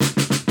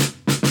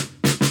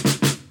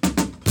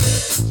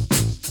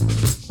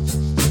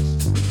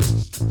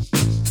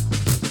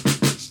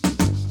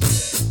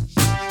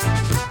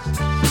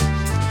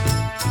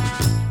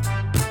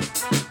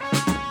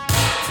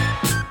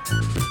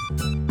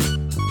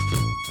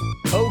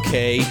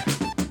Okay,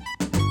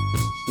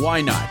 why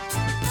not?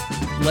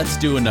 Let's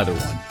do another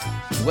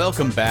one.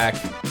 Welcome back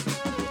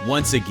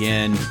once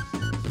again.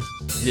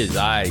 It is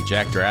I,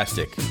 Jack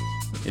Drastic.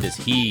 It is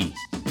he,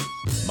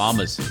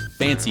 Mama's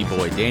fancy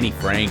boy, Danny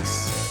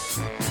Franks.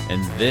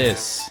 And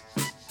this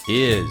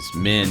is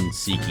Men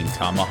Seeking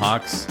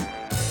Tomahawks.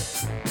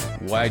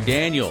 Why,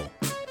 Daniel,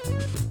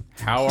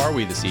 how are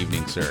we this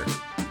evening, sir?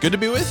 Good to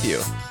be with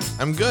you.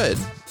 I'm good.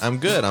 I'm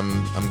good.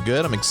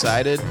 I'm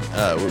excited.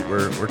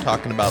 We're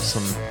talking about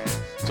some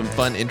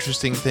fun,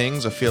 interesting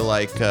things. I feel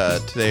like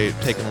today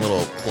taking a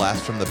little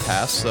blast from the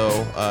past. So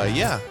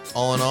yeah,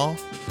 all in all,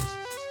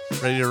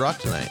 ready to rock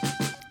tonight.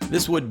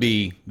 This would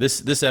be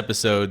this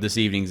episode. This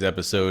evening's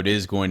episode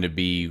is going to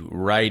be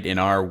right in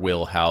our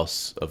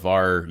wheelhouse of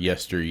our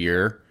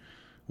yesteryear.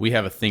 We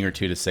have a thing or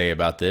two to say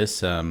about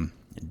this.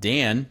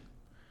 Dan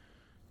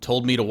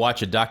told me to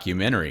watch a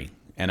documentary,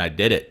 and I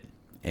did it,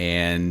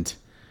 and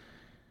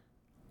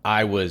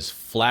I was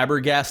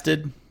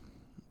flabbergasted,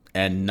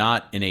 and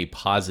not in a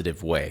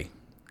positive way.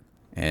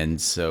 And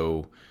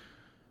so,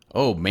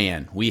 oh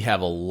man, we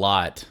have a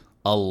lot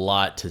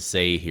to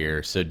say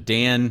here. So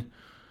Dan,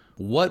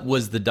 what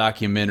was the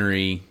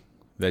documentary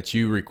that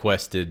you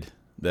requested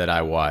that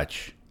I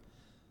watch?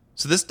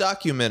 So this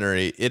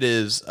documentary, it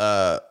is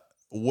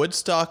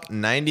Woodstock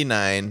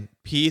 99,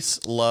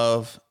 Peace,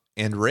 Love,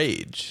 and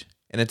Rage.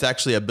 And it's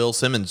actually a Bill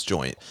Simmons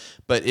joint.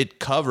 But it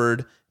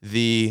covered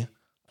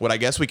what I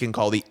guess we can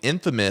call the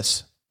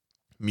infamous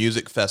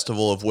music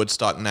festival of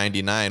Woodstock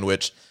 99,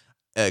 which,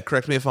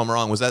 correct me if I'm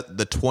wrong, was that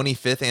the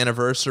 25th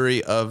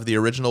anniversary of the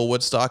original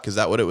Woodstock? Is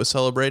that what it was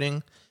celebrating?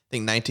 I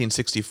think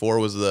 1964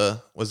 was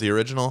the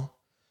original.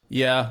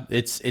 Yeah,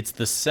 it's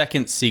the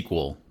second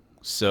sequel.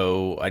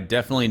 So I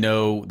definitely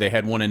know they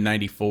had one in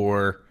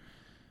 94,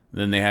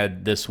 then they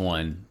had this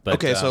one. But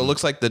okay, so it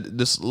looks like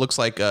this looks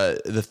like the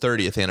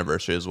 30th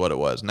anniversary is what it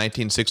was.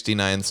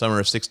 1969, summer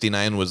of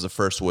 69 was the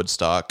first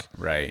Woodstock.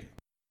 Right.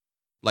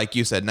 Like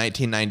you said,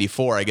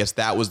 1994, I guess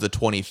that was the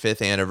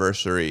 25th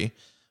anniversary,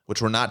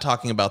 which we're not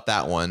talking about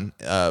that one,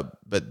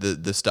 but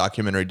this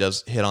documentary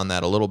does hit on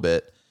that a little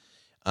bit.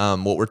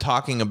 What we're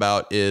talking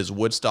about is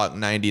Woodstock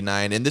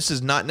 99, and this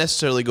is not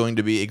necessarily going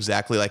to be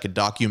exactly like a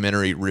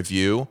documentary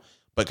review,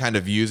 but kind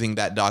of using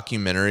that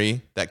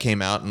documentary that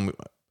came out, and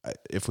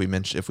if we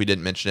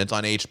didn't mention it, it's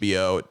on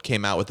HBO. It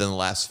came out within the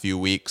last few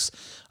weeks.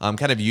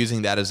 Kind of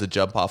using that as a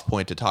jump off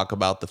point to talk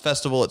about the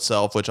festival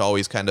itself, which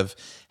always kind of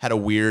had a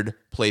weird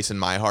place in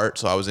my heart.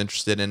 So I was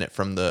interested in it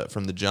from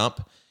the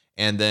jump,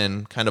 and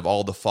then kind of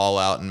all the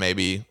fallout and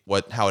maybe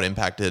how it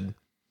impacted,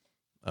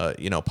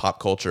 pop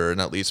culture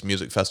and at least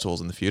music festivals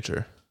in the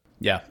future.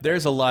 Yeah,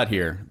 there's a lot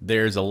here. And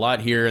there's a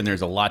lot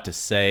to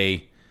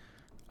say.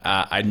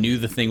 I knew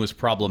the thing was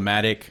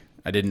problematic.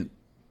 I didn't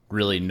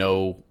really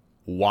know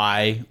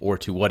why or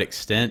to what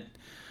extent,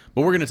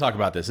 but we're going to talk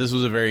about this. This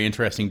was a very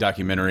interesting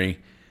documentary,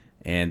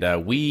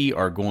 and we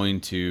are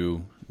going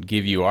to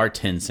give you our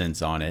 10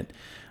 cents on it.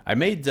 I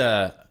made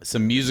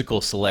some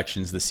musical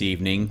selections this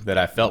evening that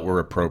I felt were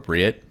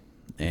appropriate,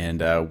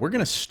 and we're going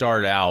to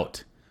start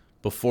out,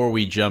 before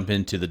we jump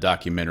into the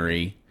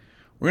documentary,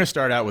 we're going to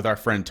start out with our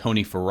friend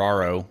Tony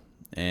Ferraro,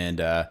 and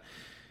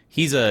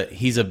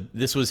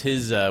this was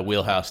his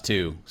wheelhouse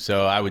too.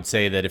 So I would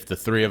say that if the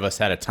three of us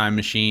had a time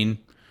machine,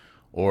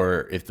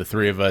 or if the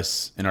three of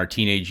us in our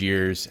teenage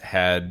years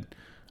had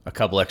a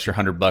couple extra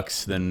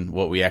 $100 than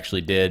what we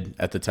actually did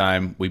at the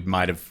time, we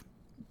might have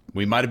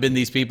been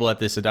these people at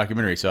this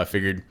documentary. So I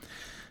figured,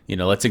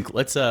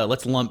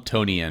 let's lump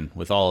Tony in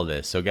with all of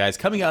this. So guys,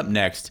 coming up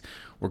next,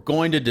 we're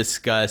going to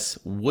discuss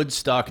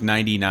Woodstock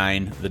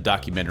 99, the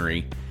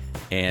documentary.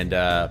 And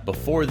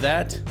before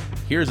that,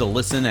 here's a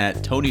listen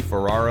at Tony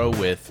Ferraro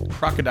with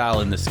Crocodile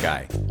in the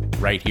Sky,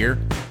 right here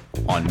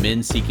on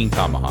Men Seeking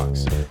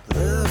Tomahawks.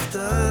 Left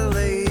eye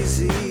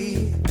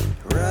lazy,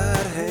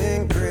 right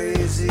hand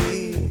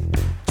crazy.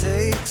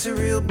 Takes a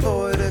real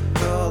boy to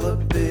call a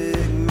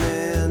big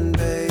man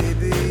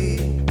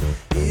baby.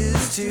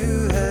 Is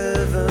to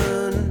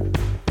heaven,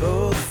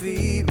 both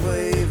feet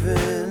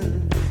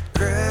waving.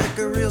 Crack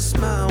a real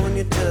smile when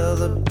you tell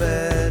the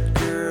bad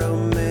girl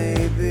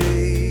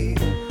maybe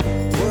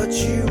what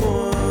you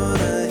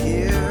wanna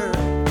hear.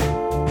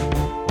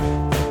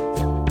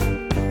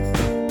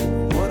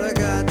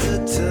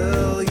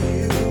 Tell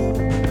you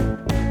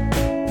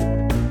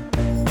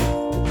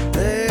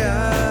they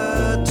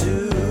are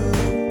two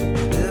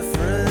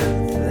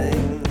different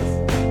things.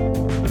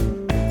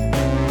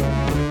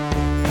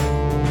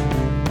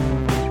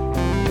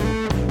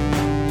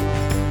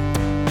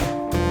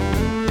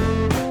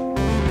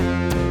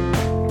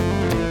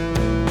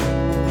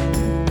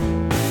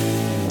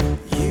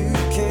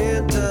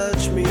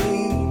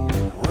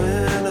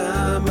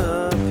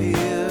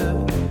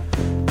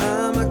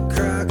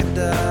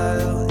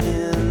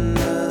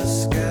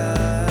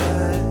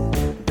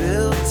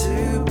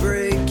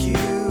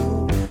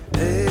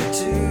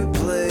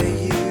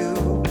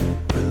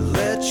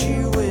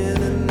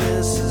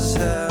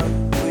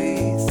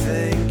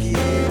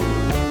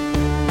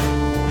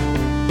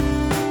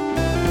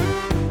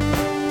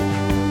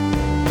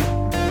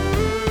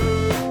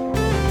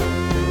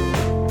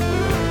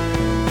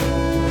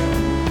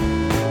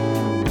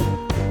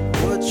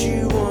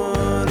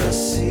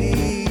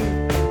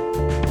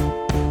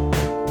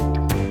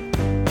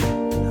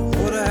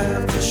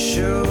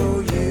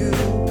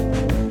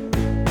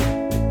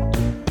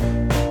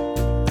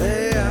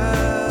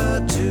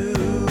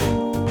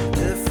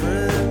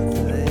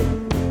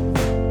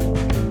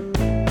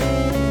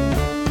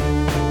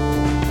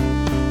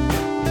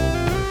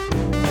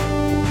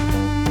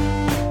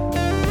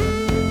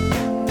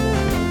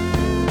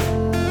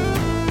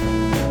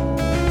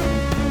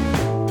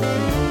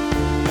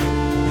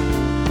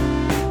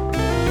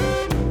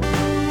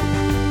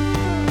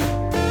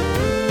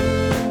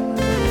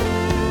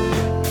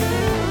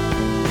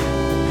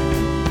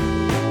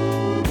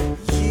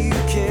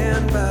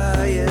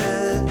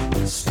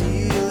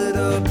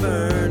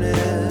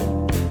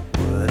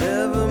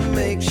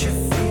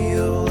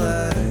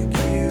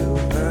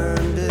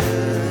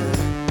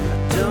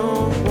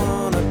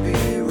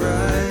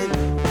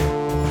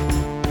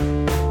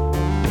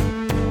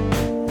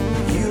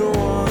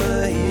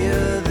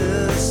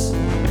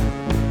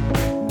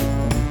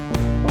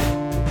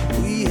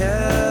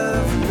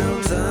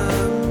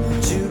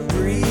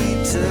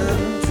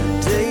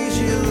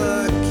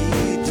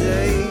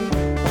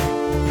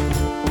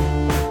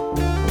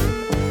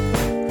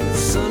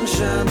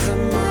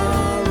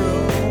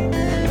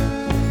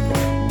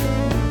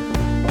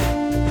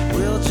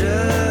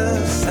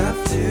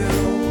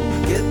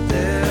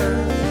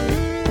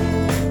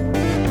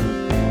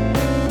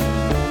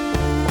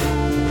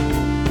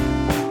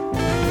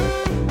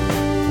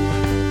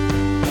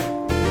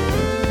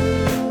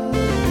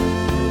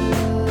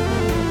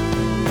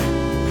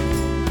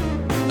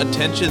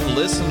 Attention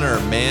listener,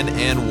 man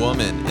and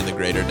woman in the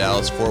greater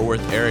Dallas-Fort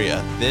Worth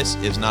area. This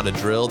is not a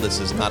drill.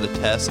 This is not a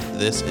test.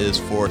 This is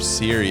for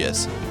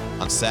serious.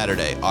 On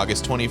Saturday,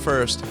 August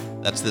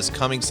 21st, that's this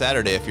coming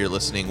Saturday if you're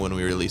listening when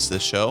we release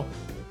this show,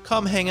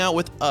 come hang out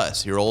with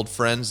us, your old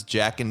friends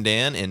Jack and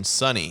Dan in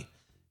sunny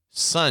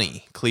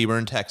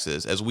Cleburne,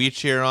 Texas, as we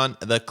cheer on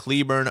the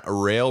Cleburne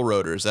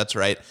Railroaders. That's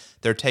right.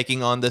 They're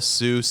taking on the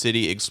Sioux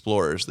City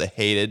Explorers, the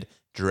hated,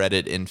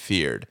 dreaded, and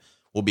feared.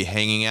 We'll be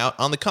hanging out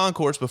on the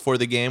concourse before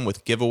the game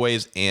with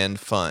giveaways and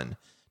fun.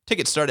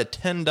 Tickets start at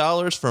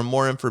 $10. For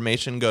more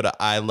information, go to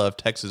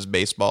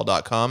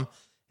ilovetexasbaseball.com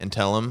and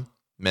tell them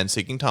Men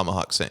Seeking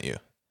Tomahawk sent you.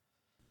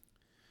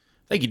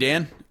 Thank you,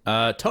 Dan.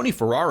 Tony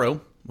Ferraro,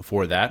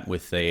 before that,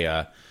 with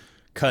a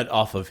cut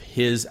off of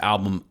his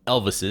album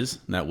Elvis's,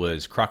 and that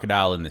was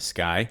Crocodile in the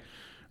Sky.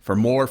 For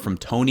more from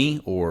Tony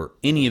or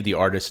any of the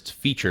artists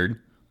featured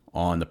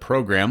on the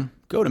program,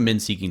 go to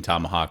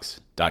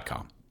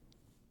menseekingtomahawks.com.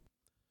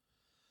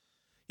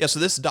 Yeah, so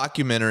this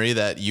documentary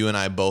that you and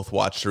I both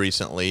watched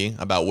recently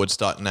about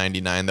Woodstock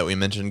 99 that we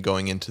mentioned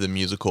going into the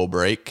musical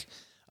break,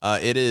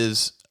 it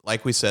is,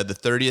 like we said, the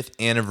 30th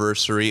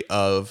anniversary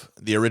of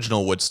the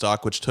original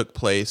Woodstock, which took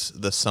place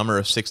the summer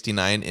of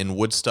 '69 in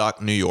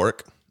Woodstock, New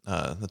York.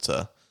 That's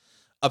a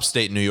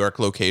upstate New York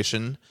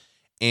location.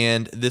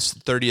 And this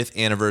 30th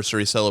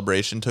anniversary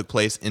celebration took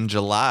place in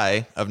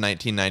July of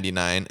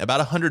 1999, about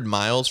 100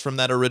 miles from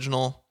that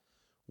original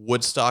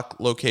Woodstock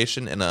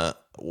location in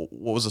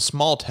what was a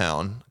small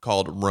town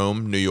called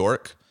Rome, New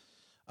York.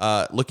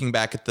 Looking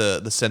back at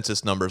the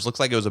census numbers, looks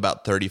like it was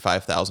about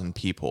 35,000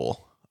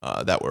 people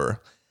that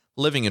were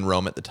living in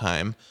Rome at the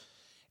time.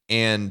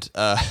 And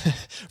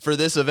for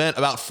this event,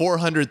 about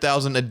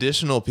 400,000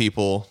 additional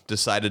people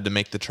decided to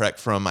make the trek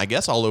from, I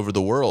guess, all over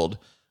the world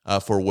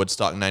for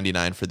Woodstock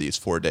 99 for these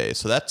 4 days.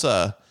 So that's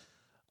a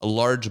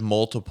large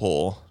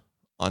multiple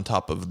on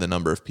top of the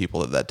number of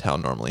people that town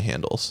normally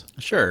handles.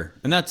 Sure.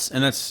 And that's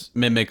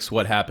mimics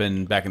what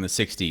happened back in the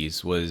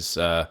 60s, was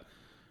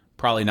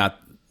probably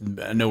not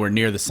nowhere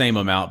near the same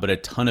amount, but a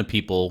ton of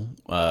people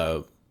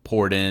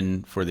poured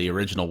in for the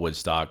original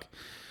Woodstock.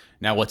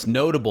 Now, what's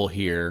notable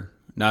here,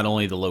 not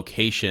only the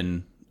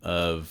location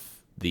of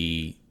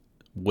the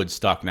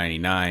Woodstock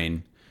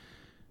 99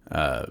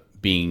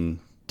 being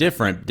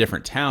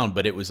different town,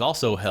 but it was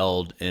also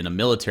held in a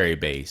military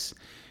base.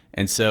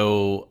 And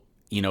so,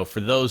 you know, for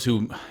those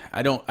who,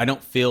 I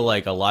don't feel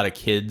like a lot of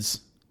kids,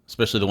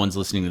 especially the ones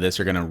listening to this,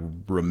 are going to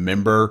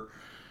remember,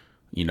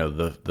 you know,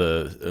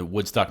 the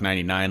Woodstock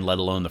 99, let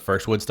alone the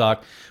first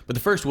Woodstock. But the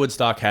first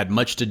Woodstock had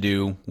much to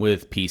do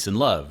with peace and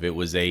love. It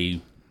was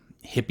a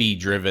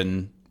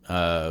hippie-driven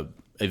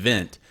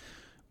event,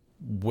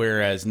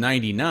 whereas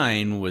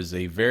 99 was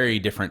a very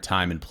different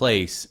time and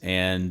place,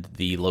 and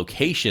the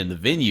location, the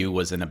venue,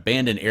 was an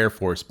abandoned Air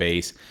Force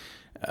base,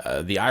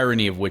 the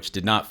irony of which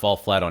did not fall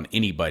flat on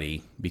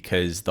anybody,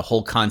 because the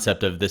whole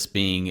concept of this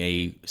being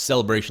a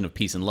celebration of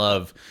peace and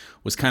love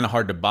was kind of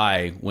hard to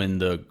buy when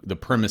the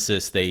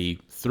premises they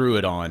threw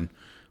it on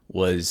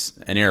was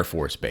an Air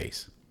Force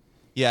base.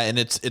 Yeah, and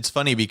it's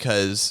funny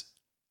because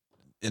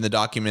in the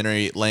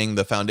documentary laying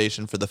the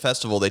foundation for the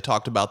festival, they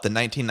talked about the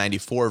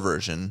 1994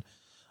 version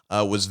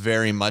was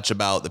very much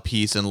about the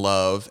peace and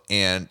love,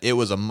 and it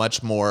was a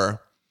much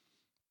more,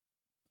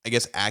 I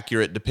guess,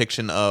 accurate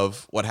depiction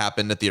of what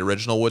happened at the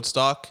original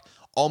Woodstock,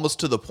 almost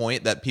to the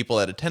point that people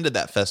that attended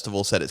that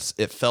festival said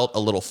it felt a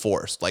little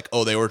forced. Like,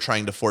 oh, they were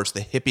trying to force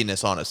the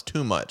hippiness on us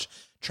too much,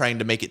 trying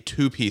to make it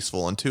too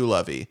peaceful and too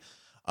lovey.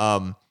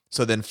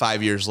 So then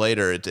 5 years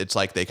later, it's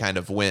like they kind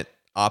of went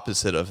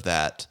opposite of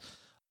that.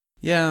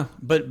 Yeah,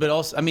 but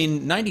also, I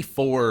mean,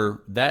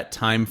 94, that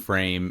time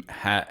frame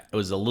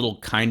was a little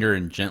kinder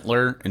and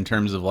gentler in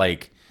terms of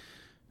like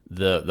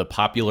the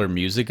popular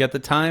music at the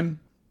time,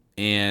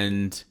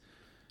 and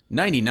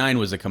 99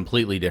 was a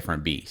completely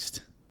different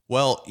beast.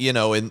 Well, you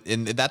know, and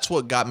that's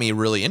what got me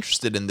really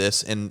interested in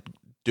this and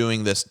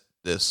doing this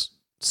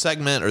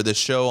segment or this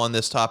show on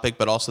this topic,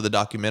 but also the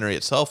documentary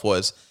itself,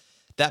 was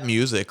that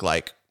music.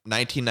 Like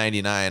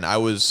 1999, I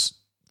was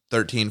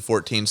 13,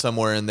 14,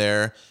 somewhere in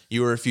there.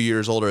 You were a few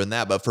years older than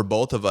that, but for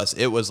both of us,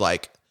 it was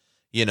like,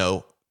 you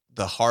know,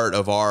 the heart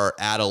of our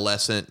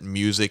adolescent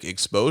music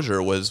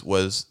exposure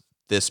was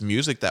this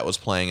music that was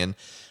playing. And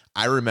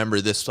I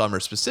remember this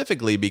summer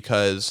specifically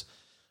because,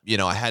 you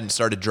know, I hadn't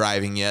started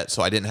driving yet,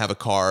 so I didn't have a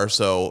car.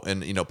 So,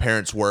 and, you know,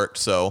 parents worked.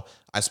 So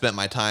I spent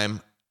my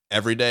time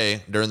every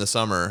day during the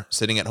summer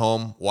sitting at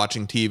home,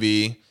 watching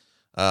TV,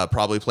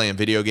 probably playing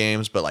video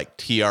games, but like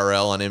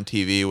TRL on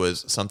MTV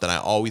was something I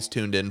always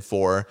tuned in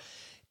for.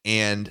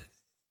 And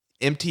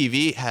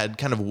MTV had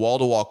kind of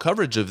wall-to-wall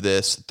coverage of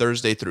this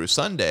Thursday through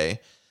Sunday.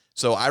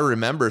 So I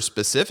remember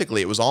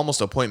specifically, it was almost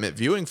appointment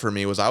viewing for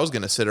me, was I was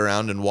going to sit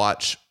around and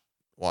watch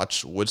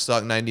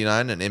Woodstock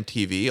 99 and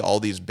MTV, all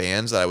these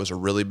bands that I was a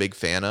really big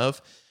fan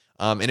of.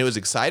 And it was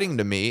exciting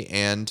to me.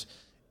 And,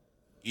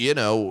 you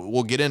know,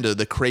 we'll get into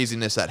the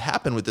craziness that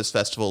happened with this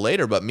festival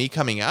later, but me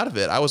coming out of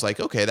it, I was like,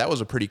 okay, that was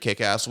a pretty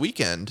kick-ass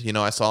weekend. You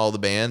know, I saw all the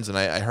bands and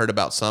I heard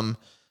about some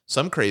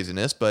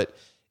craziness, but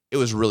it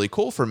was really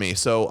cool for me.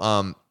 So,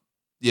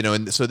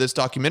 and so this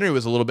documentary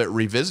was a little bit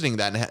revisiting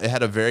that, and it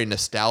had a very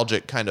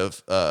nostalgic kind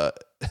of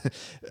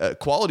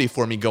quality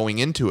for me going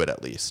into it,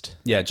 at least.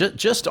 Yeah,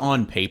 just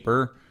on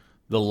paper,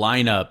 the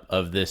lineup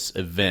of this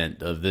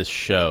event, of this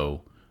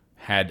show,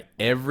 had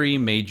every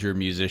major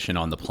musician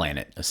on the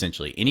planet,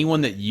 essentially.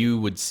 Anyone that you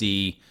would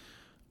see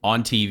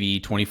on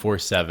TV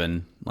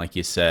 24/7, like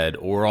you said,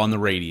 or on the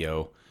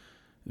radio,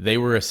 they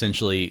were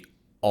essentially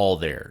all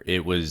there.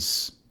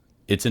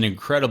 It's an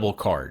incredible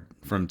card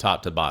from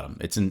top to bottom.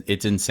 It's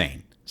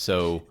insane.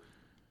 So,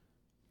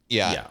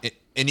 yeah.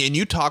 And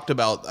you talked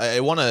about, I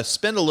want to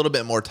spend a little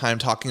bit more time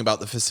talking about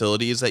the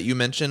facilities that you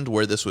mentioned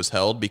where this was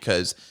held,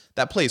 because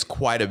that plays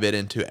quite a bit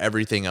into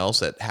everything else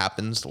that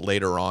happens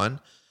later on.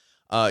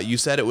 You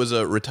said it was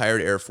a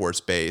retired Air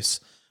Force base.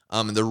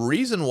 The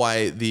reason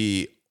why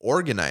the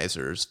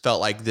organizers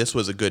felt like this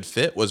was a good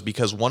fit was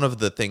because one of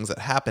the things that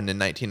happened in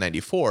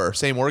 1994,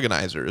 same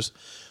organizers,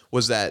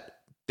 was that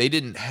they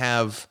didn't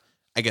have,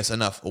 I guess,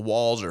 enough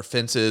walls or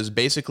fences.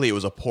 Basically, it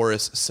was a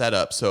porous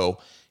setup. So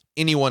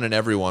anyone and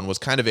everyone was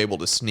kind of able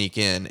to sneak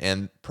in,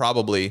 and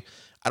probably,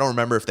 I don't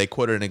remember if they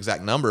quoted an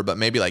exact number, but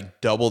maybe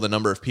like double the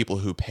number of people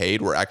who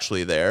paid were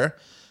actually there.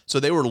 So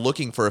they were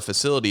looking for a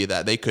facility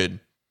that they could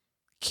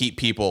keep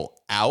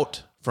people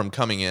out from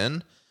coming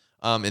in.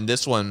 And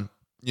this one,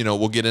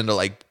 we'll get into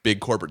like big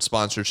corporate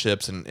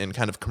sponsorships and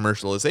kind of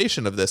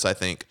commercialization of this, I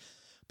think.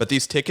 But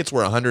these tickets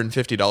were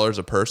 $150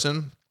 a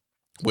person,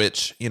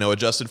 which,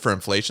 adjusted for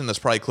inflation, that's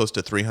probably close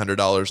to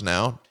 $300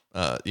 now,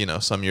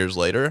 some years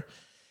later.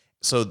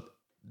 So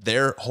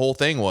their whole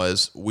thing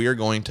was, we're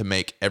going to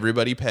make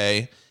everybody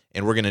pay,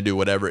 and we're going to do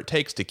whatever it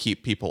takes to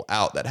keep people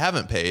out that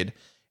haven't paid.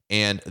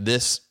 And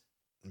this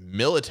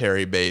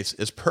military base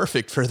is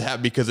perfect for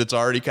that because it's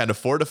already kind of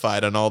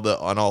fortified on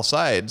all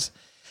sides.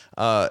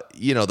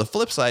 The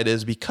flip side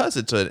is, because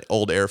it's an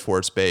old Air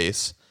Force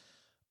base,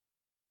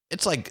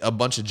 it's like a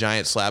bunch of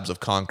giant slabs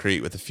of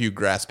concrete with a few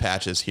grass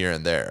patches here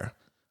and there,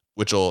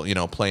 which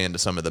will, play into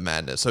some of the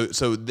madness.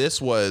 So this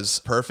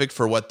was perfect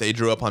for what they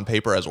drew up on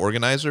paper as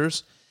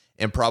organizers,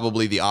 and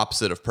probably the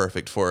opposite of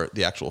perfect for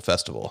the actual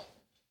festival.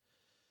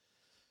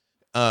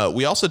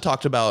 We also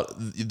talked about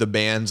the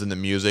bands and the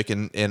music,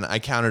 and I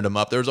counted them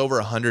up. There was over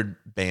 100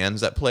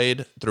 bands that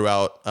played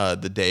throughout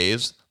the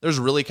days. There's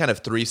really kind of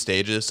three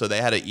stages. So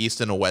they had an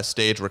east and a west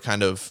stage, were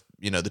kind of,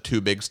 the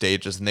two big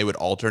stages, and they would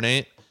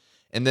alternate.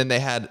 And then they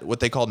had what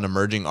they called an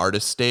emerging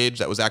artist stage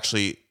that was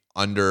actually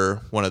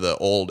under one of the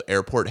old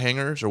airport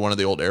hangars, or one of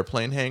the old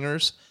airplane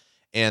hangars.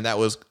 And that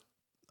was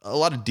a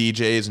lot of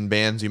DJs and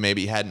bands you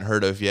maybe hadn't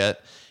heard of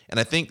yet. And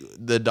I think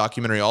the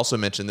documentary also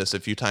mentioned this a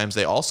few times.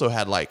 They also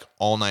had like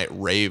all night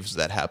raves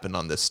that happened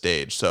on this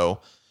stage. So,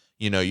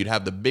 you'd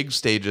have the big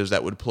stages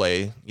that would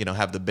play,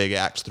 have the big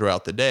acts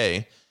throughout the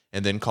day,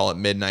 and then call it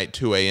midnight,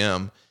 2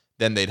 a.m.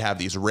 Then they'd have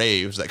these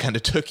raves that kind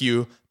of took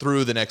you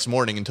through the next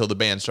morning until the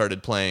band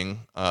started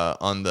playing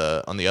on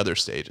the other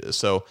stages.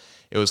 So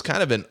it was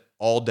kind of an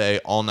all day,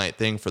 all night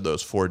thing for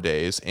those 4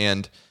 days.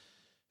 And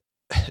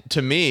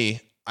to me,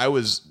 I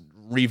was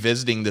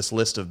revisiting this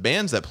list of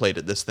bands that played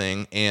at this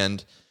thing,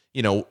 and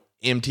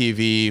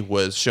MTV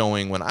was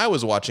showing, when I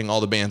was watching,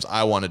 all the bands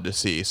I wanted to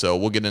see. So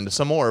we'll get into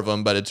some more of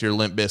them, but it's your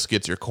Limp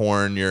Bizkits, your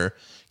Korn, your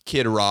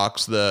Kid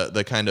Rocks,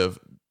 the kind of,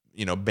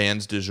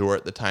 bands du jour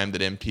at the time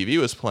that MTV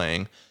was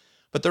playing.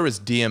 But there was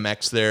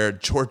DMX there,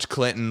 George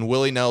Clinton,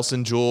 Willie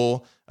Nelson,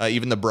 Jewel,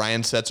 even the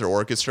Brian Setzer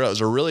Orchestra. It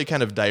was a really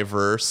kind of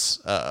diverse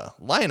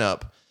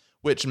lineup,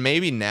 which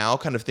maybe now,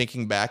 kind of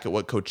thinking back at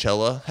what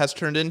Coachella has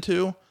turned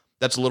into,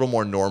 that's a little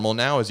more normal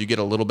now, as you get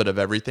a little bit of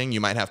everything. You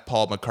might have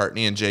Paul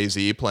McCartney and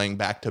Jay-Z playing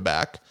back to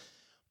back.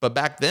 But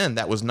back then,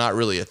 that was not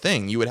really a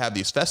thing. You would have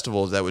these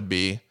festivals that would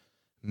be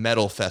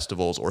metal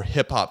festivals or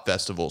hip hop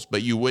festivals,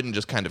 but you wouldn't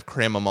just kind of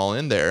cram them all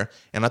in there.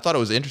 And I thought it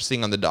was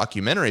interesting on the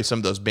documentary, some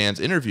of those bands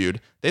interviewed,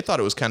 they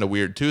thought it was kind of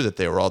weird too that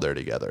they were all there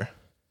together.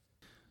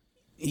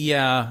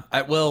 Yeah,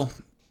 I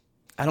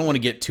don't want to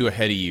get too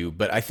ahead of you,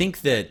 but I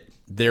think that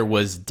there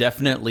was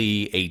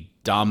definitely a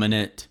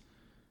dominant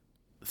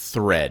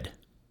thread.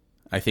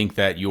 I think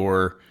that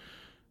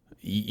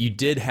you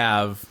did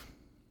have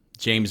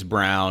James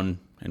Brown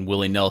and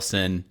Willie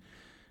Nelson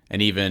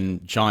and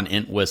even John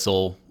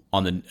Entwistle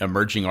on the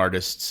emerging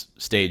artists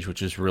stage,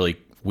 which is really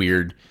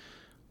weird.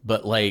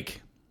 But like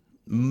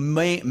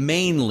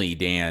mainly,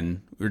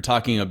 Dan, we were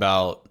talking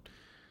about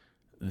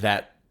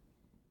that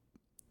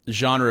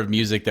genre of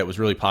music that was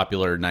really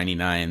popular in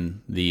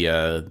 '99,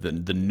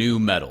 the new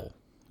metal.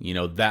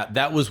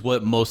 That was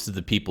what most of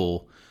the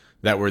people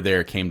that were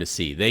there came to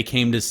see. They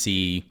came to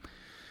see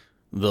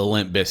the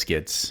Limp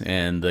Bizkits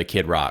and the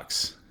Kid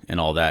Rocks and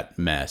all that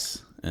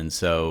mess. And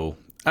so,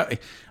 I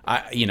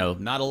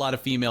not a lot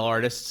of female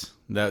artists.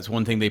 That's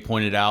one thing they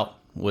pointed out,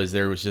 was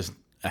there was just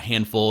a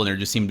handful, and there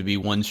just seemed to be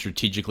one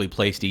strategically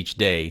placed each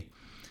day.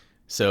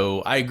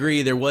 So I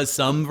agree, there was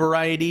some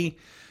variety,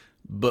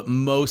 but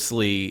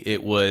mostly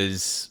it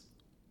was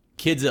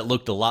kids that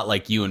looked a lot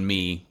like you and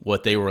me,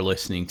 what they were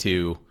listening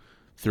to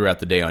throughout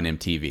the day on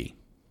MTV.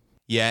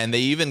 Yeah, and they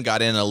even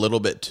got in a little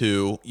bit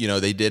too. You know,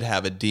 they did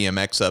have a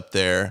DMX up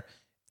there,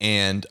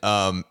 and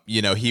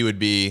you know, he would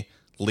be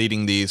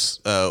leading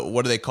these.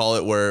 What do they call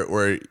it? Where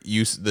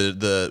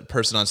the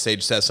person on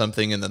stage says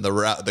something, and then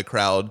the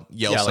crowd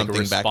yells like a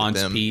something back at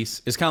response them.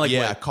 piece. It's kind of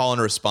like call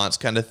and response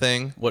kind of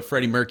thing. what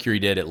Freddie Mercury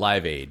did at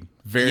Live Aid.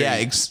 Very,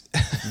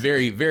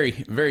 very, very,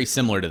 very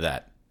similar to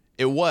that.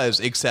 It was,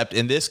 except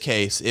in this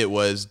case, it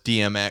was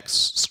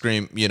DMX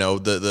scream. You know,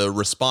 the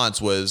response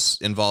was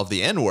involved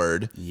the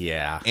N-word.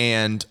 Yeah.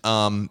 And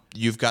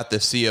you've got the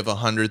sea of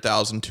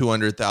 100,000,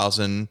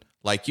 200,000,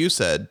 like you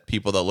said,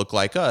 people that look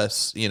like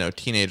us, you know,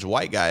 teenage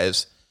white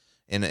guys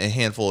and a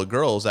handful of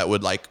girls that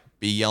would like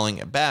be yelling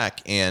it back.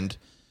 And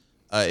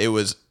it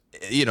was,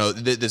 you know,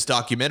 this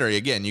documentary,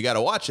 again, you got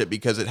to watch it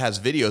because it has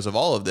videos of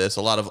all of this,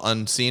 a lot of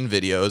unseen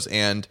videos.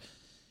 And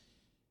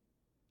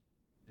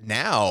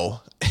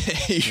now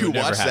you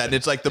watch that and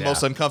it's like the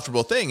most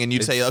uncomfortable thing. And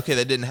you'd say, okay,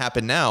 that didn't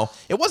happen now.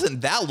 It wasn't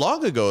that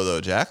long ago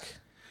though, Jack.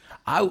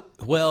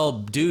 Well,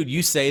 dude,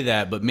 you say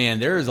that, but man,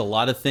 there is a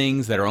lot of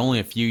things that are only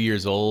a few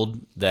years old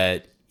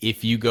that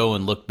if you go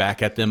and look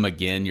back at them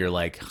again, you're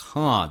like,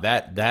 huh,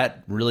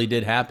 that really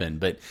did happen.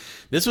 But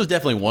this was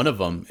definitely one of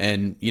them.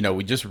 And, you know,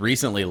 we just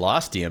recently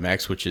lost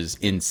DMX, which is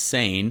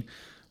insane.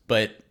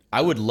 But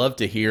I would love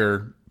to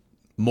hear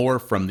more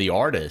from the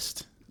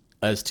artist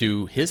as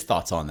to his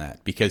thoughts on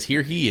that, because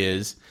here he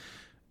is.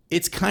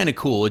 It's kind of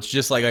cool. It's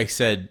just like I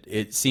said,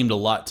 it seemed a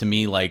lot to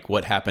me like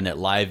what happened at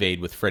Live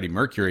Aid with Freddie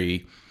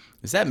Mercury.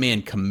 Is that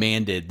man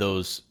commanded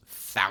those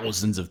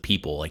thousands of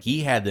people. Like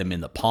he had them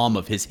in the palm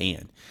of his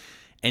hand.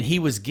 And he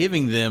was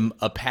giving them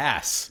a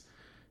pass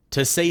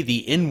to say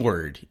the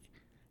N-word.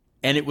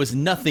 And it was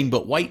nothing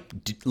but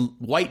white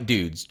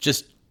dudes,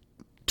 just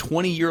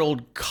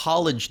 20-year-old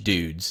college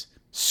dudes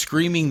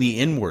screaming the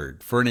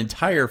N-word for an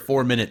entire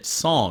 4-minute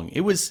song.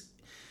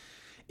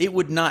 It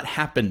would not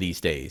happen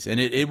these days. And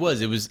it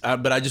was,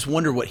 but I just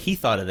wonder what he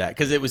thought of that.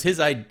 Cause it was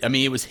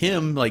it was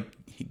him like,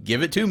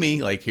 give it to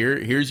me. Like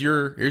here's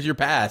your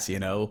pass, you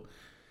know?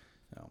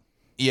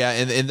 Yeah.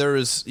 And there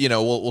is, you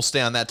know, we'll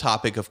stay on that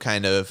topic of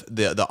kind of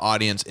the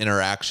audience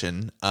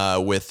interaction,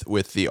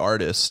 with the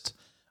artist.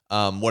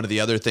 One of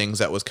the other things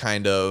that was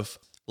kind of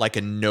like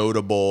a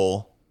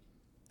notable,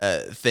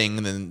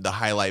 thing in the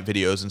highlight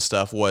videos and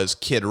stuff was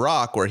Kid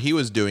Rock, where he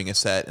was doing a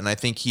set. And I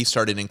think he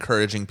started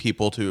encouraging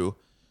people to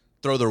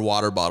throw their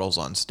water bottles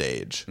on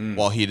stage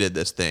while he did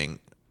this thing.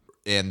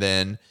 And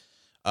then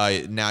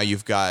now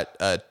you've got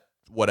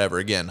whatever,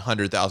 again,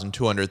 100,000,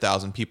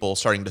 200,000 people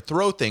starting to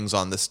throw things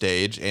on the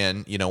stage.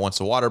 And, you know, once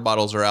the water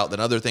bottles are out,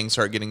 then other things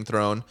start getting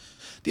thrown.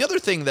 The other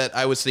thing that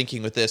I was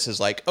thinking with this is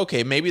like,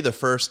 okay, maybe the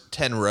first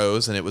 10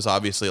 rows, and it was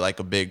obviously like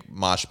a big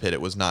mosh pit.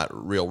 It was not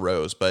real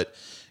rows, but,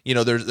 you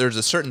know, there's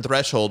a certain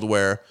threshold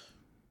where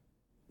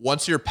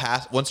once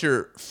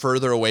you're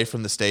further away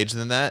from the stage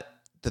than that,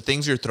 the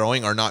things you're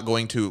throwing are not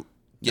going to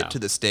get to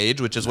the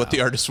stage, which is what the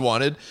artist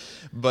wanted.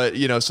 But,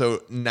 you know, so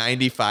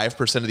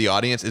 95% of the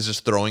audience is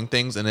just throwing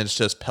things and it's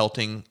just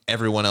pelting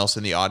everyone else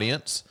in the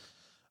audience.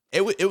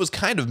 It was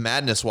kind of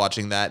madness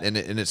watching that, and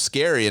it's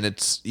scary, and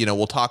it's, you know,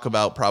 we'll talk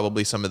about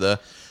probably some of the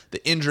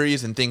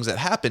injuries and things that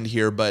happened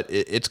here, but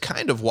it's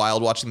kind of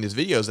wild watching these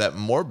videos that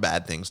more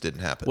bad things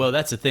didn't happen. Well,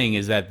 that's the thing,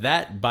 is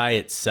that by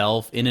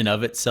itself, in and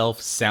of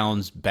itself,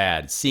 sounds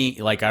bad. Seeing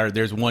like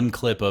there's one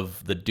clip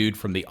of the dude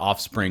from The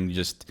Offspring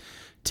just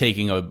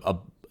taking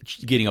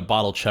getting a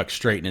bottle chucked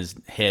straight in his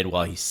head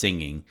while he's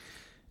singing,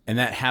 and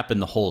that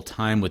happened the whole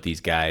time with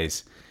these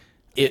guys.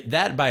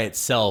 That by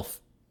itself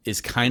is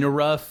kind of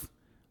rough,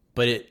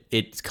 but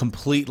it's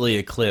completely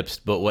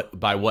eclipsed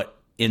by what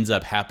ends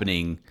up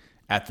happening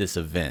at this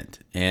event.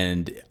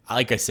 And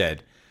like I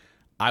said,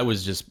 I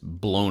was just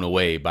blown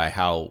away by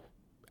how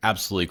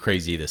absolutely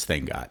crazy this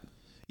thing got.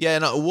 Yeah,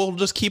 and we'll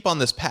just keep on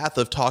this path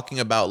of talking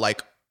about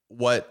like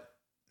what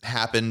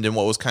happened and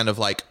what was kind of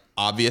like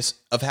obvious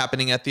of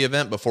happening at the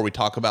event before we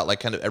talk about like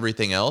kind of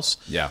everything else.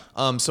 Yeah.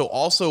 So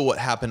also what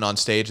happened on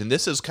stage, and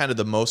this is kind of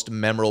the most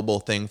memorable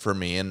thing for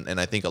me, and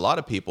I think a lot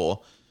of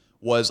people,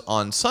 was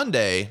on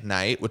Sunday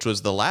night, which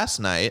was the last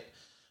night,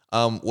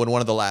 when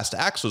one of the last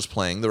acts was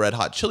playing, the Red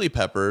Hot Chili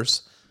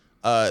Peppers.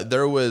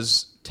 There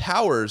was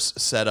towers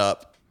set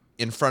up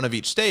in front of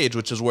each stage,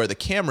 which is where the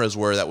cameras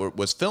were that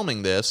was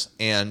filming this.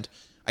 And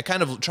I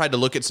kind of tried to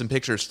look at some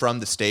pictures from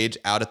the stage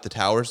out at the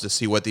towers to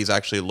see what these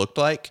actually looked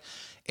like.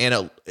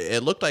 And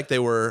it looked like they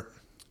were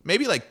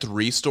maybe like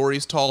 3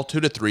 stories tall,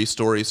 2 to 3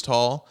 stories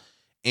tall.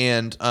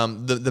 And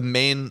the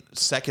main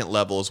second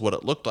level is what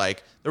it looked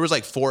like. There was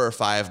like 4 or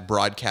 5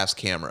 broadcast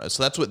cameras.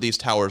 So that's what these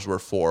towers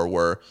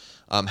were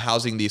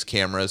housing these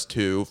cameras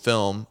to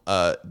film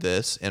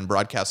this and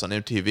broadcast on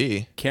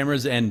MTV.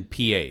 Cameras and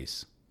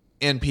PAs.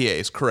 And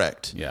PAs,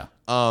 correct. Yeah.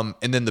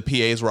 And then the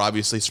PAs were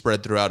obviously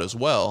spread throughout as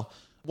well.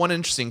 One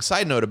interesting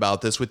side note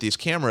about this with these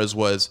cameras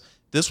was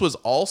this was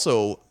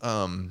also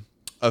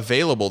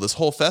available. This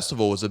whole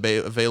festival was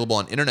available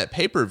on internet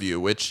pay-per-view,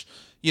 which,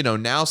 you know,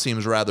 now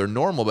seems rather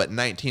normal, but in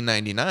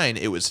 1999,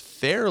 it was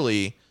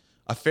fairly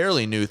a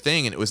fairly new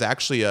thing, and it was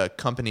actually a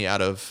company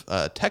out of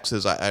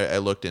Texas. I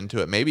looked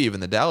into it, maybe even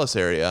the Dallas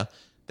area,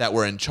 that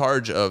were in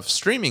charge of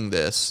streaming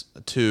this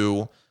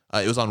to.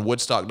 It was on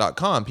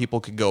Woodstock.com. People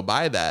could go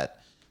buy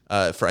that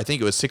for, I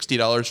think it was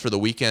 $60 for the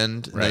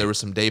weekend. And then there were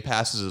some day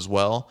passes as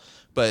well.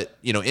 But,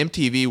 you know,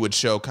 MTV would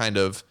show kind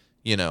of,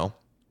 you know,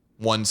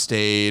 one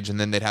stage, and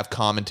then they'd have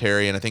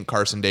commentary. And I think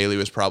Carson Daly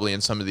was probably in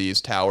some of these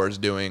towers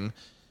doing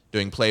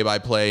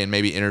play-by-play and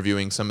maybe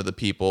interviewing some of the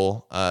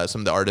people,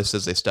 some of the artists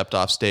as they stepped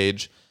off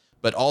stage.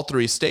 But all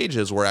three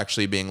stages were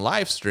actually being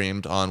live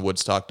streamed on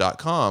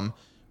Woodstock.com,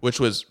 which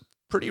was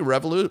pretty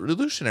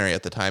revolutionary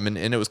at the time. And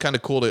it was kind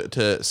of cool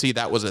to see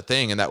that was a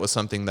thing, and that was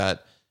something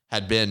that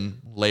had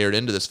been layered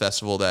into this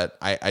festival that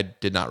I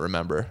did not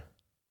remember.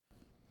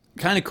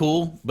 Kind of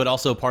cool, but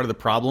also part of the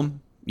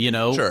problem, you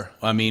know? Sure.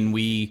 I mean,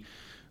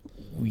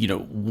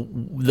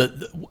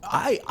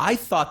 I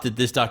thought that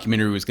this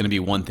documentary was going to be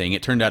one thing.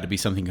 It turned out to be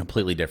something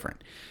completely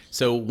different.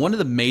 So one of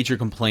the major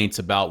complaints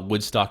about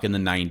Woodstock in the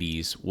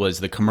 90s was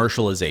the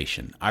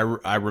commercialization.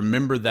 I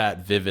remember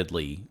that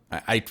vividly.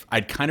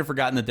 I'd kind of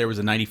forgotten that there was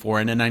a 94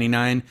 and a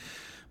 99,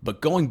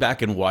 but going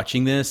back and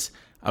watching this,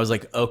 I was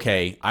like,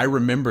 okay, I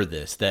remember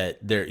this, that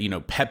there, you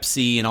know,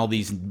 Pepsi and all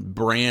these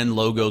brand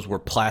logos were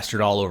plastered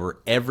all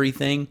over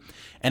everything.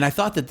 And I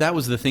thought that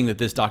was the thing that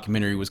this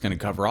documentary was going to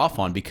cover off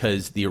on,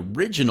 because the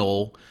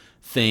original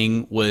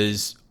thing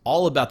was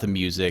all about the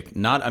music.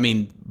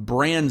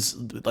 Brands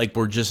like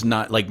were just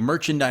not, like,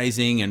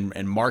 merchandising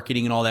and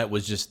marketing and all that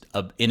was just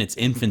in its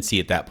infancy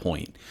at that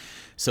point.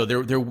 So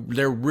there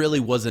really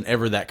wasn't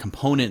ever that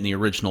component in the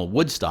original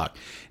Woodstock.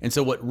 And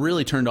so what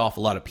really turned off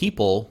a lot of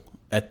people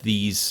at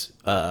these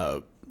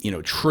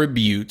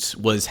tributes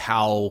was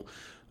how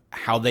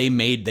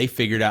they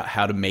figured out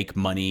how to make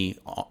money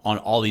on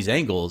all these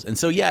angles. And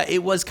so, yeah,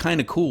 it was kind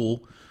of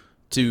cool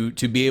to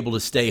be able to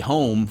stay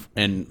home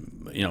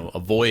and, you know,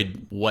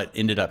 avoid what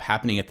ended up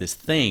happening at this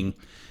thing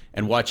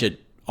and watch it,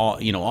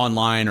 you know,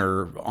 online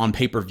or on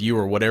pay-per-view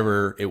or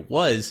whatever it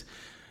was.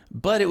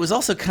 But it was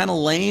also kind of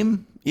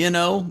lame, you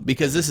know,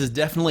 because this is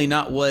definitely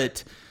not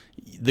what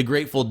the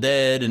Grateful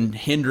Dead and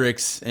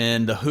Hendrix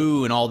and the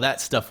Who and all that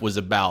stuff was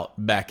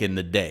about back in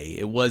the day.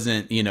 It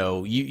wasn't, you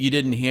know, you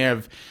didn't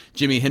have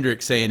Jimi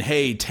Hendrix saying,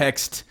 hey,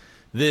 text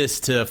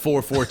this to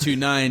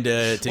 4429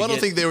 to well, I don't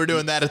think they were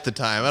doing that at the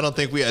time. I don't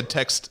think we had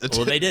text.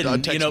 Well, they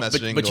didn't, you know,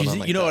 but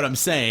you know what I'm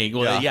saying.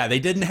 Well, yeah they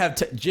didn't have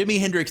Jimi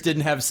Hendrix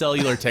didn't have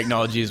cellular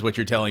technology, is what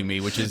you're telling me,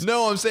 which is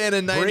no. I'm saying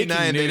in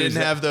 '99 they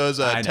didn't have those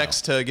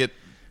text to get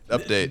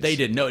updates. They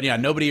didn't. No, yeah,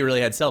 nobody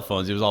really had cell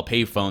phones. It was all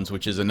pay phones,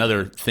 which is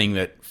another thing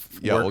that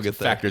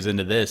factors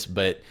into this.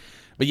 But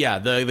yeah,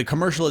 the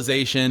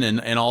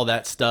commercialization and all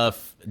that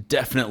stuff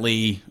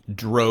definitely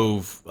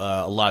drove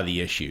a lot of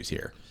the issues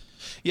here.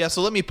 Yeah,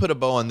 so let me put a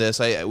bow on this.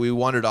 We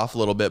wandered off a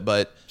little bit,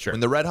 but sure. When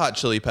the Red Hot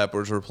Chili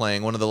Peppers were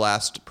playing one of the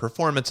last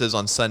performances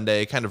on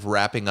Sunday, kind of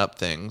wrapping up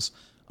things,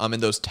 in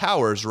those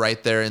towers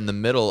right there in the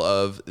middle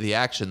of the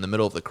action, the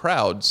middle of the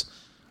crowds,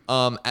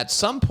 at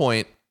some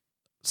point,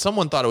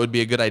 someone thought it would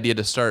be a good idea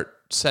to start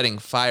setting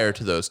fire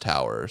to those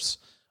towers.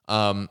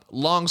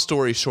 Long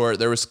story short,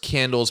 there was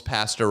candles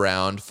passed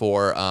around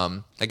for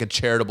like a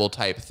charitable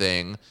type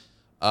thing.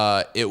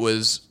 It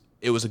was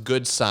a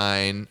good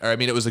sign, or I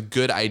mean, it was a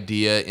good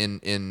idea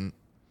in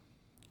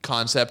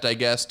concept, I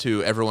guess,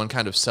 to everyone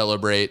kind of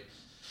celebrate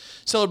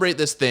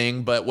this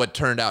thing. But what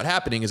turned out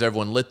happening is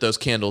everyone lit those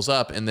candles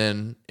up, and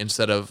then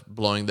instead of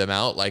blowing them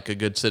out like a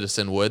good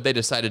citizen would, they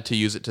decided to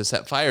use it to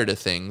set fire to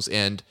things.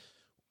 And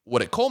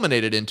what it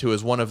culminated into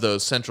is one of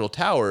those central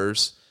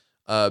towers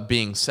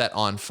being set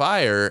on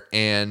fire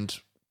and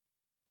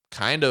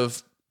kind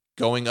of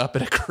going up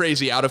in a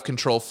crazy out of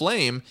control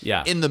flame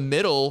in the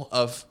middle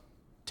of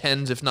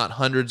tens, if not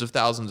hundreds of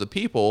thousands of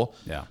people.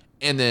 Yeah.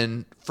 And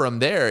then from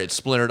there, it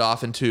splintered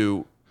off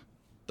into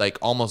like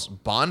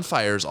almost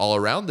bonfires all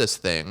around this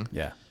thing.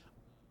 Yeah.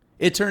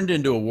 It turned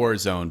into a war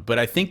zone, but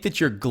I think that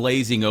you're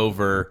glazing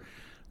over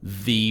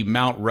the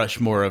Mount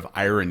Rushmore of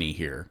irony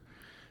here,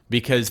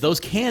 because those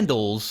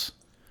candles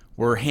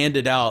were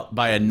handed out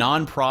by a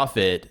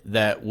nonprofit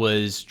that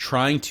was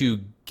trying to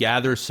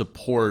gather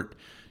support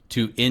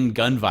to end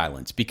gun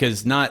violence,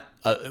 because not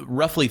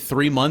roughly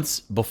 3 months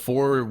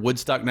before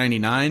Woodstock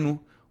 99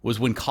 was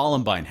when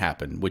Columbine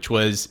happened, which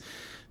was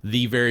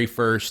the very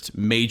first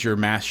major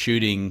mass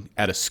shooting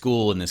at a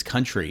school in this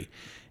country.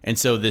 And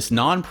so this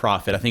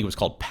nonprofit, I think it was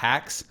called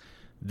PAX,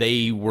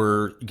 they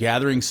were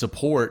gathering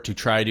support to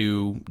try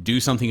to do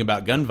something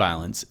about gun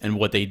violence. And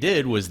what they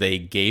did was they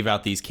gave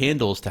out these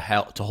candles to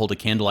hold a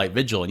candlelight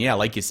vigil. And yeah,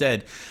 like you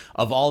said,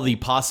 of all the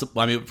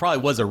possible, I mean, it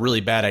probably was a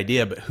really bad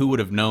idea, but who would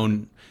have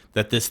known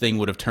that this thing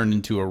would have turned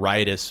into a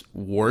riotous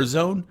war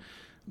zone?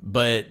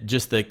 But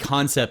just the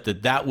concept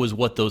that was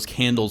what those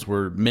candles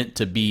were meant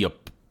to be,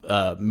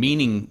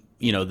 meaning,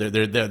 you know,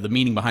 they're the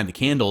meaning behind the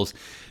candles.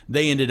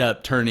 They ended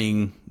up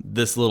turning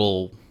this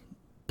little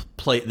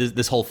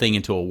this whole thing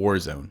into a war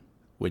zone.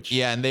 Which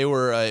and they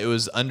were it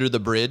was Under the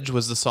Bridge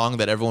was the song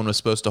that everyone was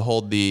supposed to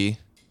hold the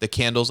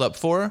candles up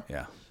for.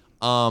 Yeah.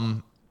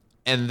 And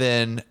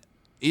then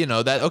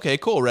that, okay,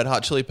 cool. Red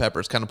Hot Chili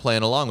Peppers kind of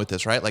playing along with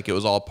this, right? Like it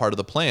was all part of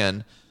the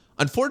plan.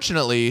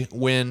 Unfortunately,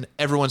 when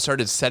everyone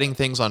started setting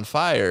things on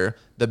fire,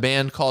 the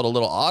band called a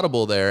little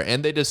audible there,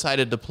 and they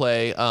decided to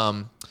play,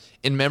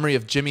 in memory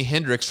of Jimi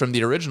Hendrix from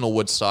the original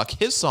Woodstock,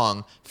 his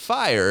song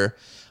Fire,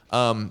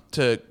 to,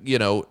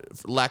 for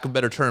lack of a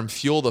better term,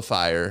 fuel the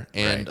fire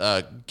and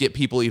get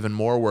people even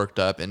more worked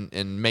up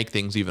and make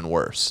things even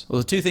worse.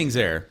 Well, two things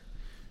there.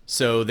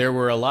 So there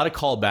were a lot of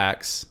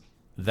callbacks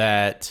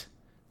that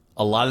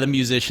a lot of the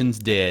musicians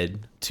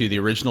did to the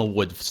original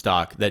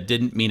Woodstock that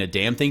didn't mean a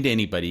damn thing to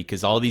anybody,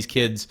 because all these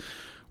kids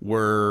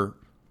were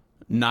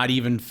not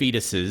even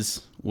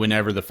fetuses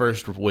whenever the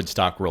first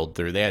Woodstock rolled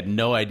through. They had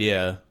no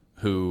idea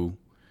who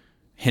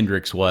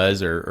Hendrix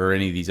was or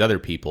any of these other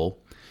people.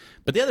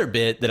 But the other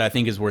bit that I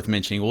think is worth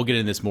mentioning, we'll get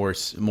into this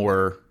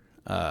more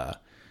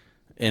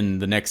in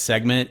the next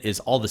segment, is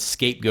all the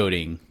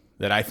scapegoating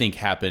that I think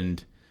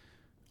happened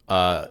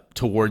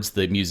towards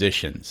the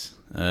musicians.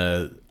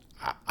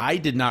 I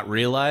did not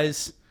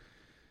realize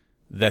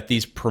that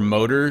these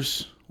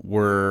promoters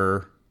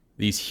were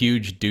these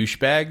huge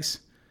douchebags.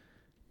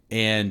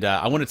 And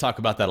I want to talk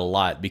about that a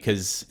lot,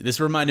 because this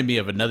reminded me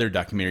of another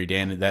documentary,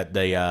 Dan, that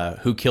they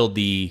Who Killed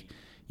the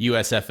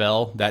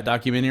USFL, that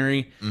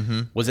documentary.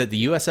 Mm-hmm. Was it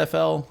the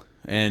USFL?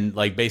 And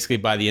like basically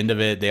by the end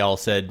of it, they all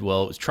said,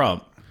 well, it was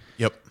Trump.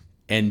 Yep.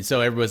 And so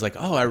everybody's like,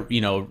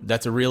 oh,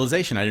 that's a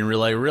realization. I didn't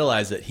really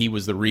realize that he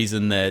was the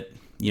reason that,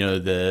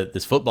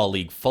 this football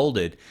league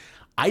folded.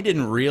 I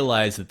didn't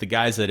realize that the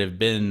guys that have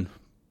been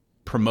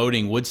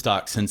promoting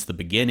Woodstock since the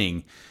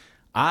beginning,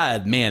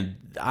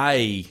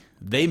 they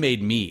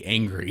made me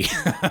angry.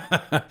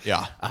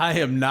 Yeah. I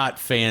am not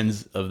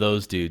fans of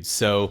those dudes.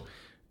 So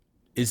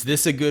is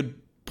this a good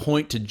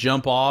point to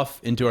jump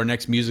off into our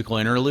next musical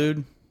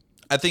interlude?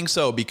 I think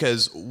so,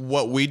 because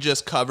what we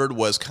just covered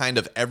was kind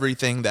of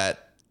everything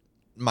that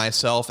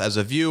myself as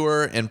a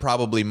viewer and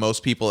probably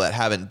most people that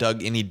haven't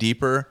dug any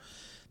deeper,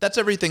 that's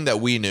everything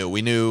that we knew.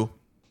 We knew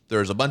there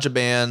was a bunch of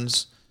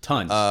bands.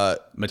 Tons.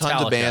 Tons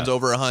of bands,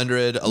 over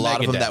 100. A lot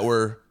of them that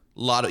were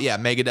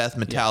Megadeth,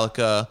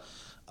 Metallica,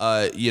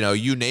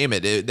 you name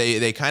it.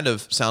 They kind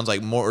of sounds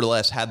like more or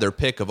less had their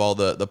pick of all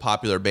the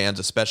popular bands,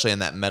 especially in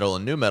that metal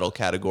and new metal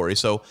category.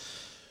 So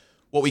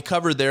what we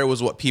covered there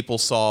was what people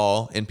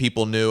saw, and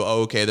people knew,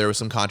 okay, there was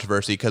some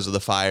controversy because of the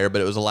fire,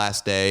 but it was the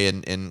last day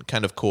and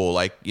kind of cool.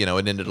 Like, it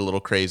ended a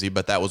little crazy,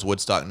 but that was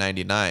Woodstock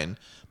 99.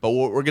 But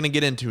what we're going to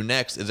get into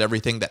next is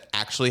everything that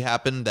actually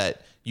happened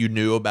that you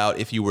knew about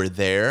if you were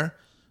there,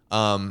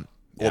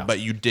 but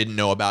you didn't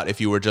know about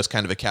if you were just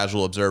kind of a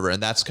casual observer.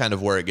 And that's kind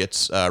of where it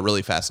gets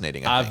really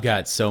fascinating. I've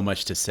got so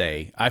much to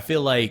say. I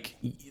feel like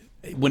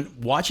when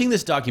watching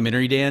this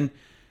documentary, Dan,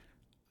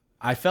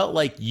 I felt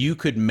like you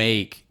could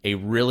make a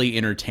really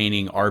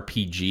entertaining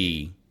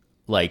RPG,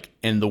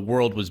 and the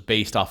world was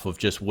based off of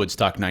just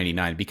Woodstock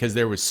 99, because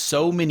there was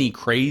so many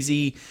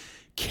crazy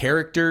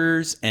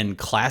characters and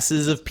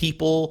classes of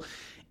people.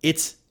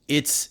 It's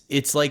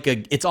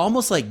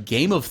almost like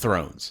Game of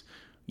Thrones.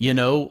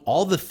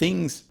 All the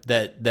things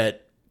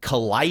that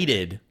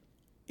collided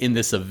in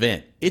this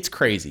event. It's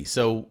crazy.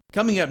 So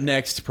coming up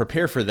next,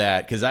 prepare for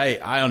that, because I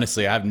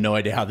honestly I have no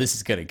idea how this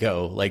is going to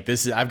go.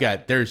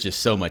 There's just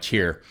so much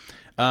here.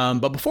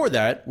 But before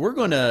that, we're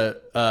gonna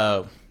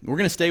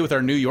stay with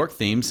our New York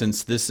theme,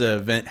 since this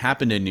event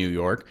happened in New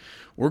York.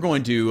 We're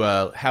going to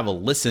have a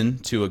listen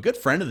to a good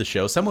friend of the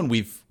show, someone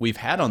we've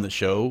had on the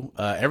show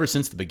ever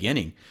since the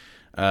beginning.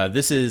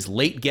 This is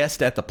Late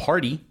Guest at the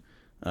Party.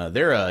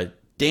 They're a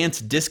dance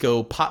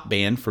disco pop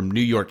band from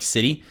New York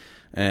City,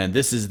 and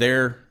this is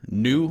their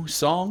new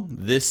song,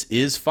 This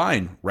Is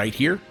Fine, right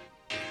here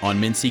on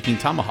Men Seeking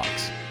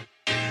Tomahawks.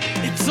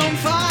 It's on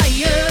fire.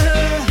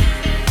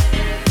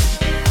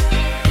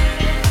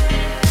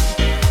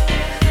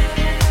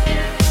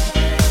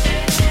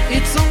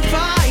 It's on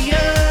fire.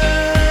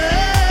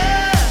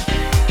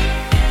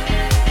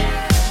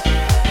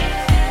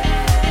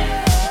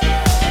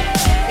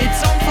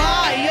 It's on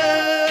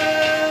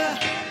fire.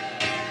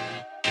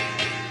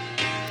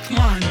 Come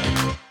on.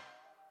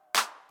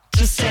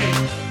 Just say it.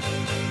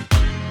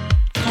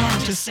 Come on,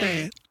 just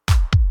say it.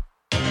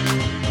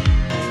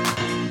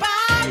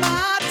 Buy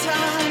my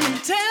time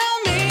and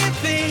tell me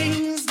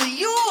things that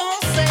you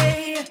won't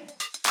say.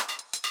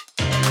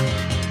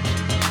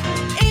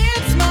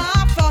 It's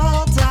my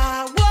fault,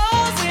 I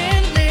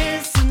wasn't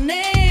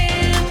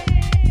listening.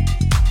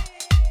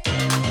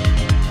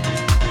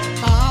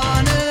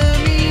 Honor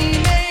me,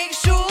 make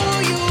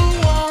sure you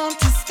want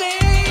to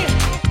stay.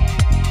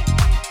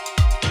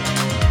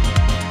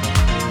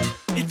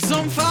 It's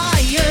on fire.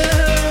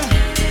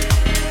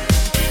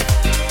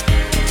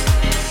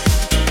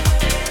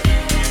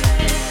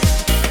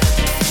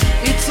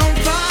 It's on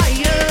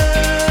fire.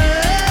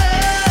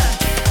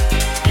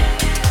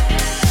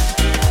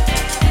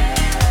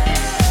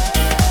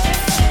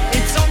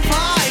 It's on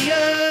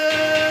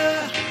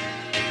fire.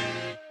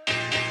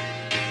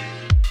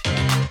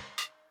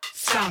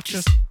 Stop,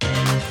 just,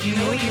 you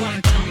know what you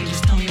want to tell me,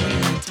 just tell me what you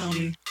want to tell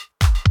me.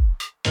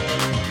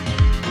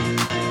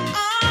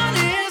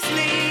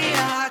 Honestly,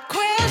 I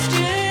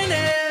question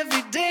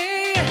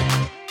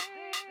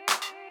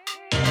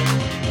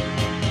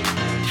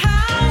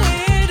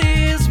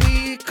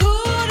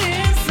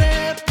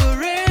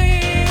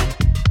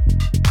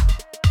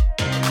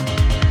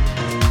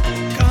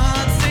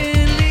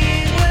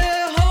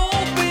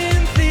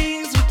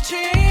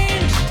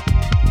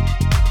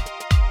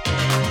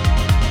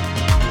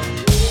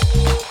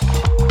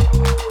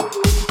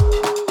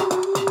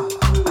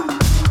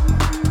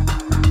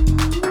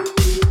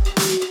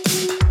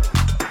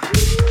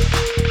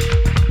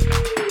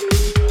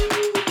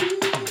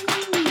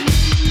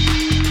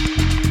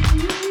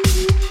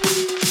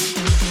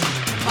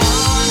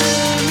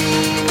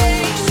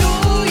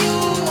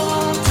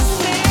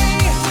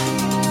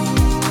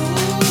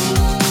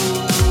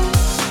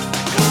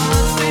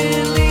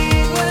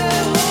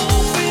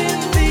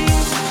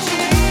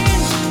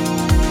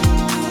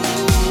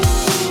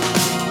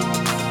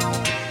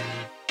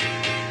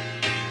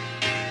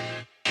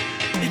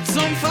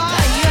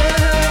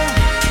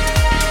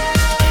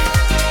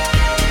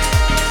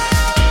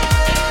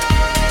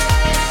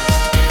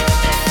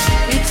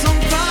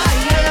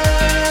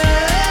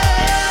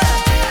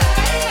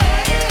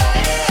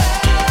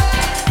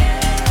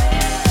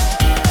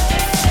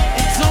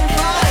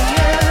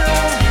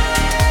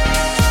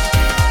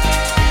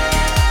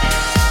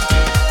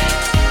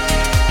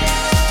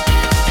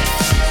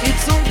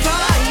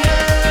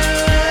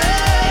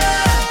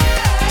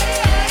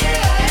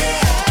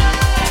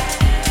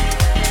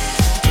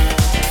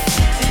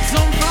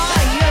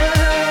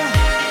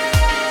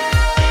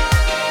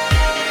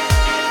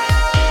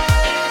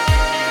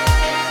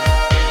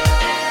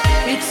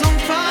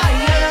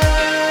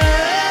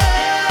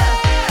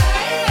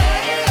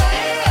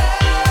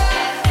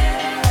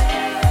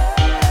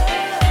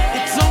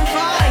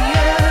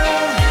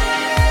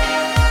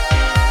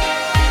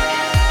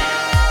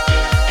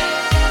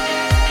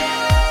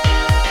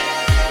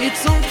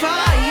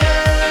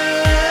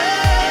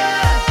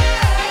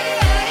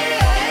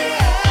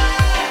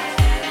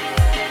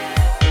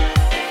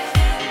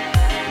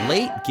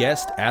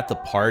guest at the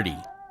party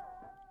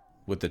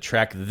with the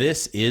track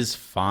This Is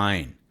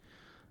Fine.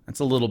 That's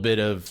a little bit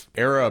of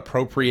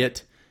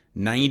era-appropriate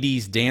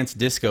 90s dance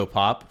disco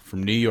pop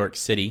from New York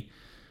City.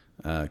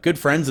 Good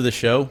friends of the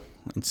show.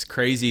 It's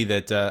crazy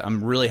that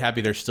I'm really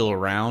happy they're still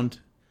around.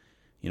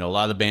 You know, a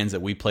lot of the bands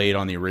that we played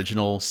on the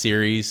original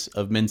series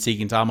of Men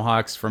Seeking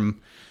Tomahawks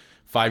from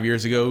 5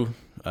 years ago,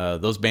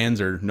 those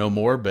bands are no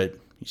more, but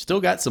you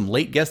still got some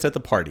late guests at the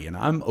party, and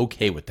I'm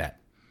okay with that.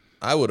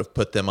 I would have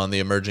put them on the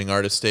emerging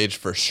artist stage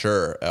for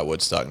sure at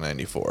Woodstock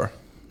 94.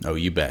 Oh,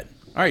 you bet.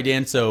 All right,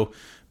 Dan, so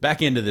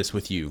back into this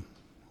with you.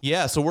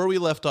 Yeah, so where we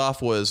left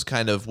off was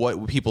kind of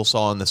what people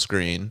saw on the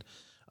screen.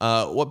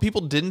 What people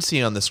didn't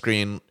see on the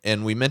screen,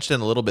 and we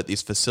mentioned a little bit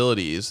these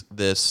facilities,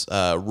 this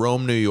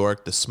Rome, New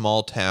York, the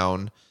small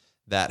town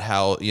that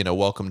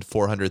welcomed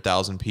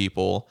 400,000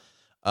 people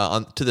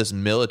to this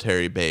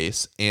military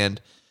base. And,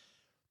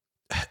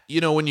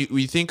 when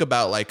you think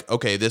about like,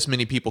 okay, this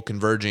many people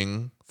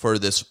converging for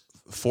this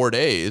 4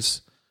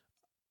 days,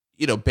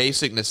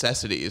 basic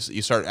necessities,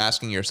 you start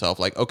asking yourself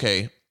like,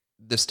 okay,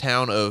 this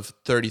town of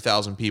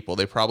 30,000 people,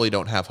 they probably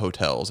don't have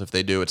hotels. If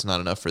they do, it's not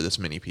enough for this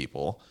many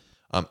people.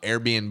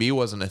 Airbnb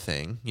wasn't a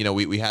thing.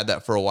 We had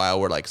that for a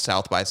while where like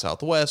South by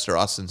Southwest or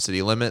Austin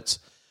City Limits.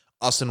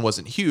 Austin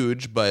wasn't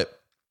huge,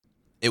 but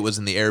it was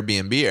in the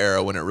Airbnb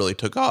era when it really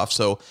took off.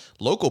 So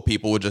local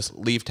people would just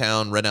leave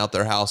town, rent out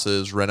their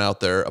houses, rent out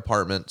their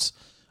apartments.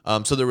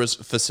 So there was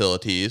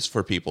facilities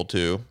for people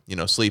to,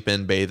 sleep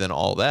in, bathe in,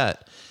 all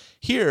that.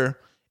 Here,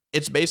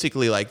 it's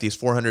basically like these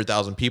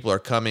 400,000 people are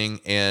coming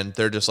and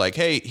they're just like,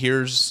 hey,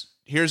 here's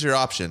your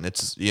option.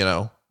 It's,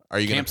 are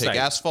you going to pick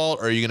asphalt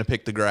or are you going to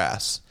pick the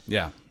grass?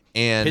 Yeah.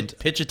 And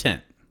pitch a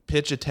tent.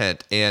 Pitch a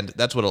tent. And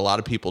that's what a lot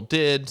of people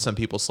did. Some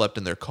people slept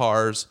in their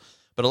cars,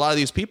 but a lot of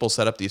these people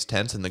set up these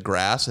tents in the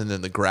grass, and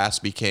then the grass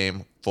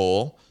became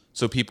full.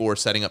 So people were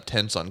setting up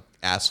tents on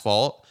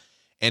asphalt.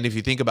 And if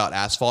you think about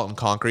asphalt and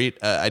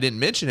concrete, I didn't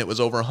mention it was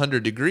over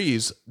 100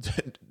 degrees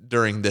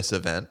during this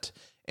event.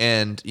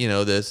 And,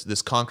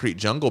 this concrete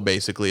jungle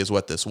basically is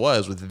what this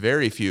was, with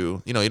very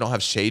few, you don't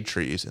have shade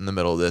trees in the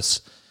middle of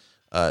this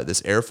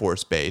Air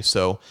Force base.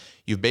 So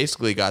you've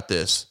basically got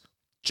this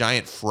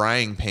giant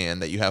frying pan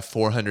that you have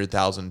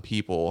 400,000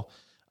 people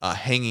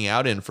hanging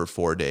out in for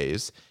 4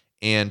 days.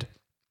 And,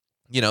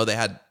 they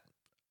had,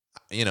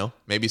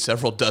 maybe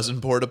several dozen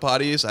porta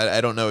potties.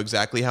 I don't know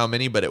exactly how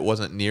many, but it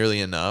wasn't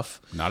nearly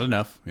enough. Not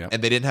enough. Yeah.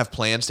 And they didn't have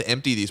plans to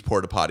empty these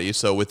porta potties.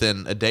 So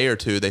within a day or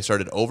two, they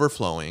started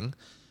overflowing.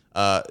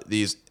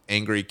 These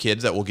angry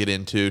kids that we'll get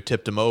into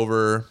tipped them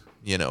over,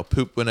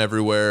 poop went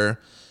everywhere.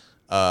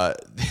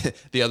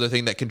 The other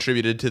thing that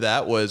contributed to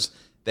that was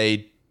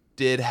they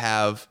did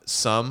have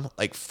some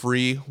like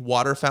free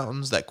water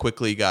fountains that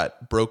quickly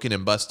got broken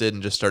and busted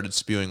and just started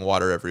spewing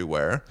water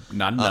everywhere.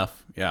 Not enough.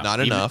 Yeah. Not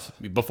enough.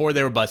 Before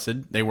they were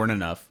busted, they weren't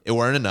enough. It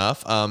weren't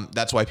enough.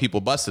 That's why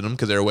people busted them,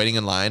 because they were waiting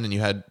in line, and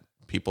you had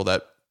people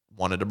that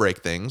wanted to break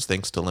things,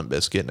 thanks to Limp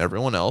Bizkit and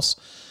everyone else.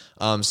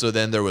 So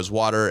then there was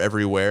water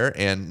everywhere,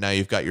 and now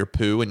you've got your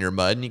poo and your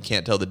mud, and you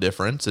can't tell the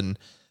difference. And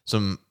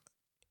some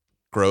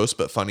gross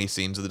but funny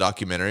scenes of the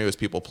documentary was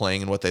people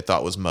playing in what they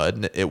thought was mud,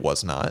 and it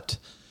was not.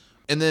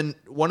 And then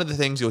one of the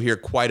things you'll hear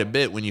quite a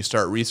bit when you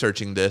start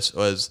researching this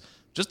was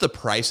just the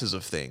prices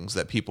of things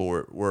that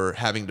people were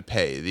having to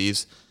pay.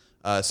 These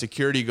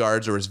security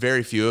guards, there was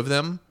very few of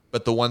them,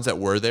 but the ones that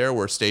were there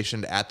were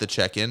stationed at the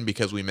check-in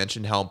because we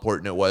mentioned how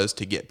important it was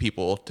to get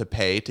people to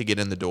pay to get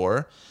in the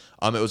door.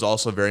 It was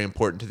also very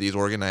important to these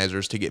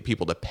organizers to get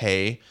people to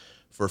pay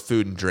for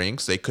food and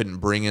drinks. They couldn't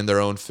bring in their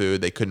own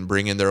food. They couldn't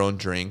bring in their own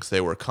drinks.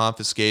 They were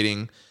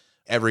confiscating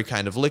every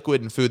kind of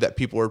liquid and food that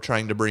people were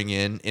trying to bring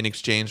in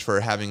exchange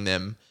for having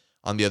them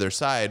on the other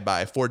side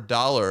buy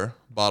 $4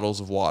 bottles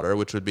of water,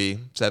 which would be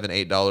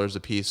 $7, $8 a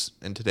piece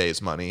in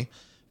today's money.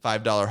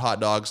 $5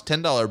 hot dogs,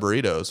 $10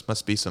 burritos.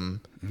 Must be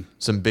some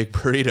big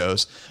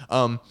burritos.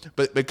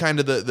 But kind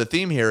of the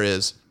theme here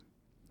is,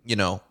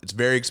 it's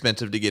very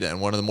expensive to get in.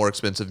 One of the more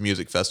expensive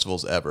music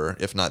festivals ever,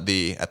 if not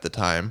the at the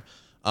time.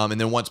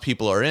 And then once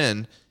people are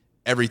in,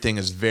 everything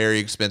is very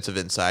expensive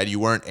inside. You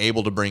weren't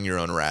able to bring your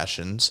own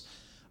rations.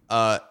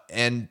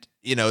 And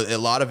a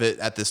lot of it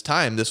at this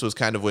time, this was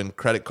kind of when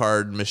credit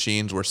card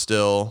machines were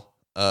still,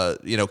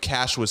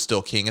 cash was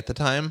still king at the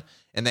time.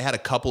 And they had a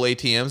couple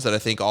ATMs that I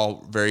think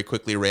all very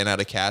quickly ran out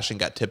of cash and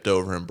got tipped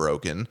over and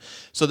broken.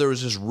 So there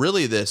was just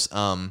really this,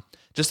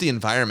 just the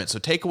environment. So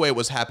take away what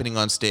was happening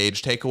on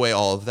stage, take away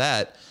all of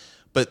that.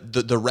 But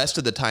the rest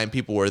of the time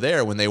people were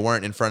there, when they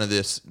weren't in front of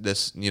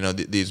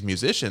these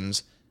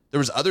musicians, there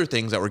was other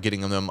things that were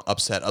getting them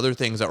upset, other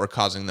things that were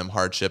causing them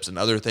hardships, and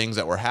other things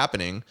that were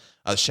happening.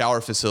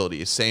 Shower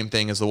facilities, same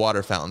thing as the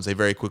water fountains. They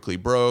very quickly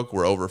broke,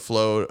 were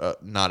overflowed,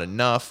 not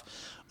enough.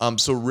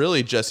 So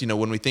really just,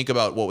 when we think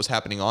about what was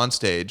happening on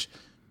stage,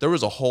 there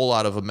was a whole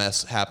lot of a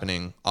mess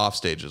happening off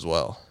stage as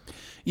well.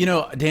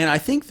 Dan, I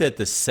think that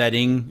the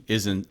setting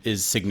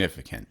is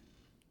significant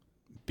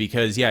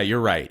because, yeah, you're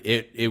right.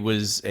 It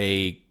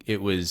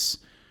was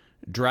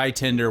dry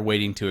tinder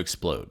waiting to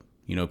explode.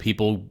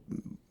 People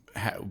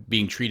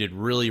being treated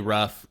really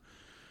rough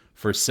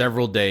for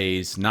several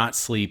days, not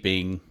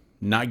sleeping,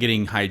 not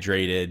getting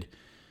hydrated,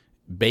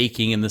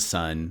 baking in the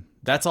sun.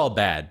 That's all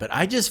bad. But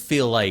I just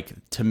feel like,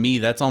 to me,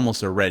 that's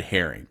almost a red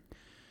herring,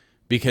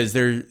 because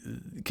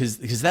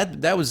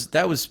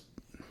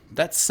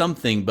that's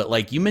something. But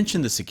like you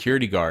mentioned, the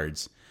security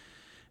guards,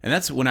 and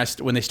that's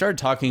when they started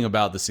talking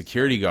about the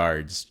security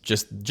guards,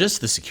 just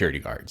the security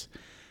guards.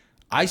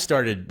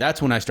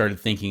 That's when I started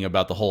thinking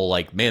about the whole,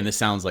 like, man, this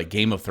sounds like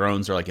Game of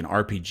Thrones or like an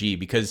RPG,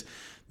 because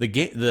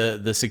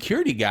the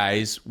security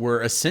guys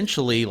were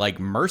essentially like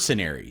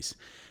mercenaries.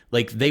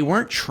 Like, they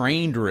weren't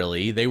trained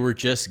really. They were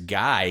just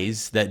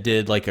guys that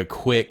did like a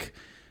quick,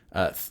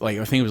 like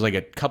I think it was like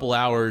a couple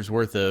hours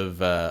worth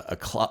of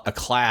a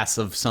class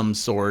of some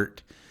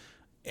sort,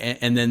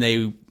 and then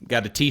they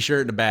got a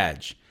T-shirt and a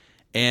badge,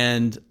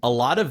 and a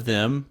lot of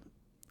them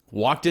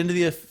walked into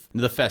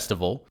the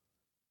festival.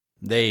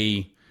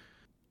 They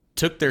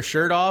took their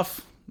shirt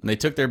off, and they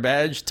took their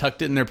badge,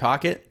 tucked it in their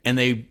pocket, and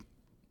they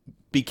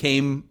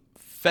became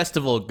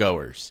festival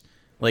goers.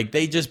 Like,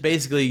 they just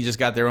basically just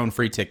got their own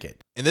free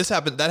ticket. And that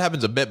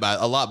happens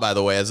a lot, by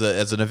the way, as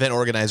an event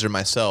organizer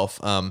myself.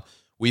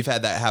 We've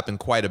had that happen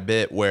quite a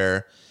bit,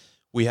 where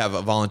we have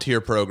a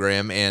volunteer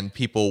program and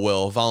people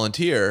will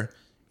volunteer,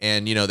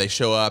 and, you know, they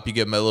show up, you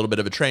give them a little bit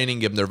of a training,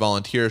 give them their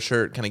volunteer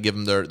shirt, kind of give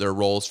them their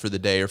roles for the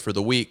day or for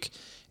the week.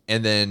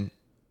 And then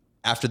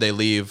after they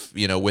leave,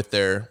 you know, with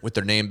their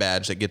name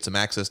badge that gets them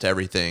access to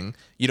everything,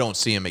 you don't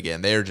see them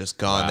again. They're just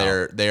gone.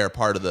 Wow. They are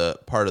part of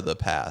the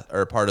path,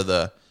 or part of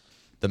the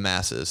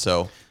masses.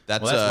 So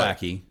that's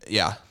wacky.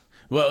 Yeah.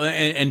 Well,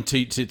 and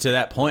to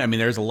that point, I mean,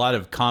 there's a lot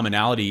of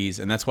commonalities,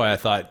 and that's why I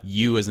thought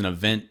you, as an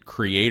event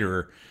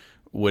creator,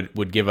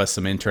 would give us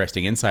some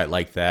interesting insight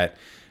like that.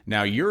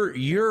 Now, your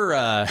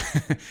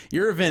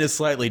event is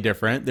slightly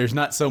different. There's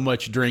not so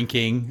much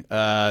drinking.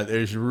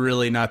 There's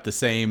really not the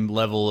same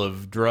level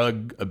of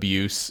drug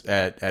abuse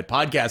at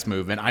Podcast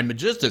Movement. I'm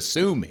just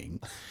assuming.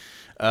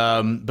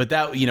 But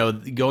that, you know,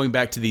 going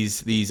back to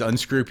these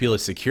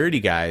unscrupulous security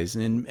guys,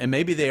 and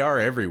maybe they are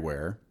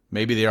everywhere.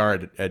 Maybe they are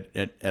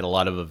at a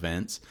lot of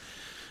events.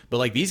 But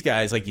like these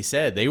guys, like you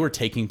said, they were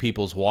taking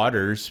people's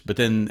waters, but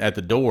then at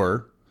the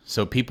door,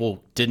 so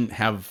people didn't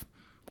have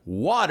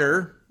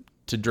water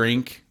to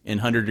drink in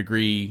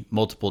 100-degree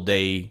multiple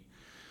day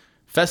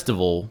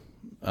festival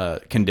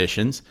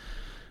conditions.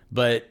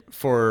 But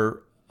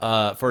for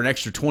an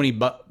extra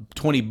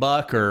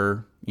 $20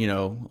 or, you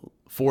know,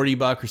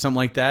 $40 or something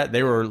like that,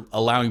 they were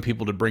allowing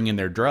people to bring in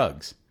their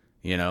drugs,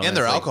 you know, and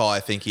their alcohol. I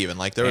think even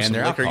like there was some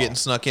liquor alcohol getting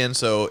snuck in.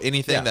 So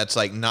anything that's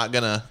like not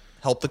gonna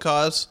help the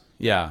cause,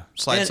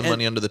 slide some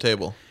money under the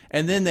table.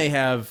 And then they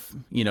have,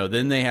 you know,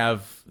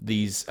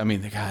 these. I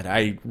mean, God,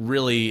 I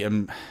really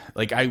am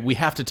like we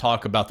have to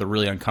talk about the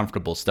really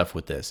uncomfortable stuff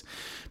with this,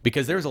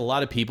 because there's a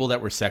lot of people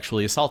that were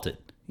sexually assaulted,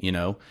 you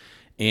know.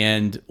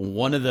 And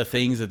one of the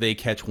things that they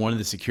catch one of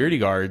the security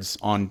guards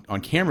on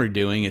camera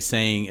doing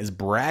is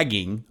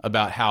bragging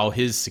about how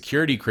his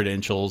security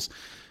credentials,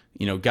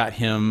 you know, got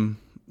him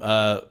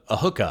a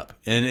hookup.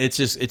 And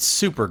it's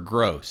super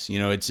gross. You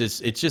know, it's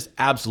just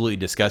absolutely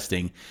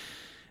disgusting.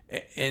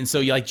 And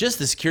so, like, just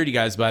the security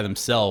guys by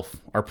themselves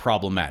are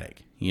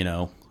problematic, you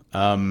know.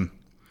 But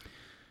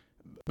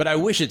I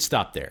wish it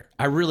stopped there.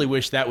 I really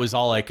wish that was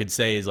all I could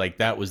say, is like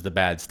that was the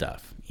bad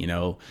stuff, you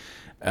know.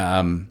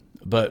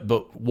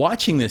 But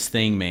watching this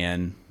thing,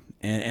 man,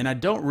 and I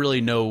don't really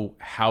know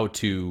how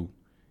to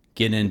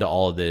get into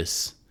all of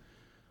this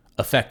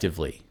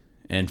effectively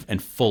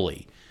and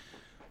fully.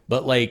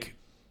 But like,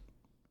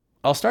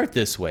 I'll start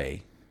this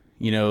way.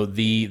 You know,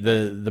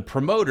 the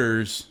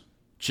promoters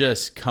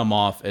just come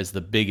off as the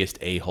biggest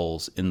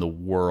a-holes in the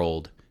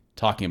world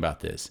talking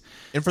about this.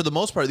 And for the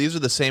most part, these are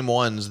the same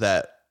ones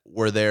that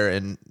were there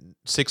in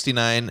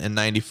 69 and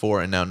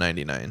 94 and now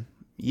 99.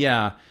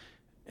 Yeah.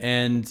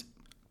 And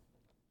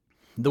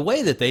the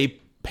way that they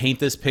paint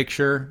this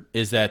picture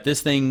is that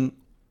this thing,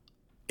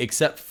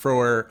 except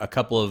for a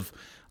couple of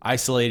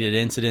isolated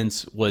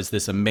incidents, was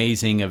this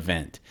amazing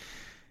event.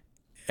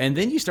 And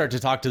then you start to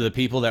talk to the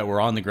people that were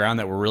on the ground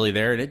that were really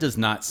there, and it does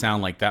not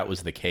sound like that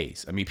was the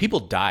case. I mean, people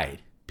died.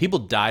 People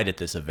died at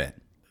this event.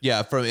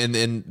 Yeah,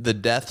 and the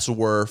deaths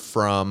were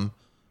from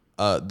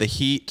the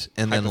heat,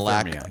 and then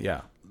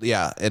Hypothermia,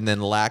 yeah, and then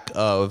lack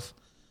of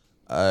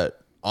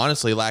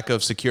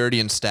security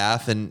and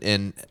staff and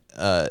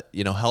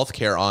you know,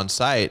 healthcare on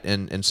site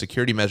and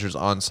security measures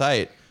on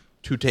site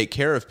to take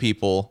care of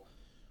people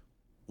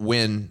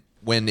when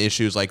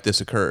issues like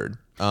this occurred.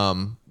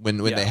 When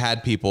they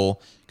had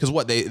people, because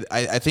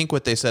I think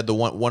what they said,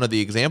 one of the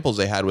examples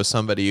they had was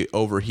somebody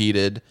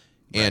overheated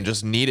and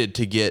just needed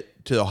to get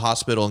to the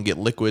hospital and get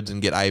liquids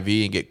and get IV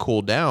and get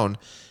cooled down,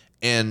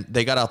 and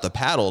they got out the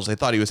paddles. They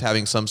thought he was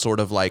having some sort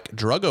of like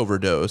drug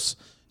overdose,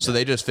 so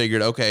they just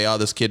figured, okay,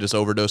 this kid just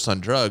overdosed on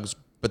drugs,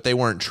 but they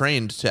weren't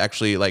trained to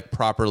actually like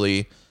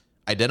properly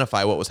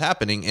identify what was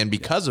happening, and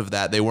because of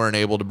that, they weren't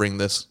able to bring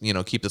this, you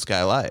know, keep this guy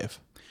alive.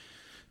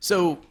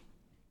 So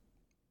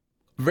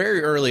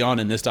very early on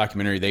in this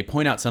documentary, they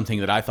point out something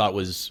that I thought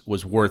was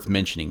worth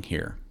mentioning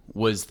here,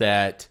 was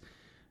that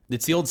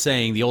it's the old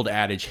saying, the old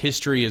adage,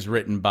 history is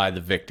written by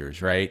the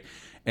victors, right?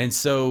 And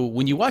so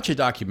when you watch a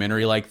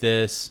documentary like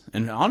this,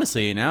 and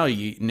honestly,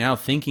 now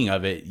thinking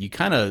of it, you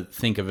kind of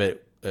think of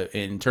it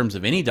in terms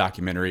of any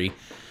documentary.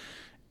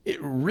 It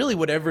really,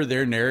 whatever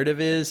their narrative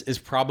is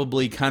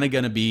probably kind of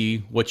going to be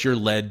what you're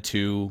led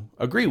to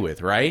agree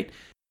with, right?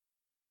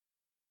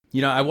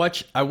 You know, I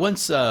once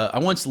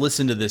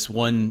listened to this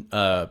one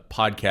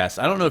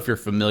podcast. I don't know if you're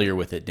familiar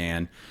with it,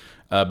 Dan,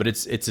 but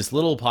it's this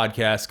little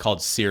podcast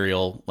called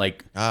Serial.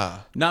 Like,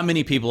 not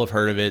many people have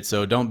heard of it,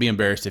 so don't be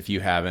embarrassed if you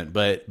haven't.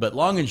 But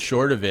long and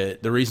short of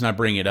it, the reason I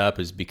bring it up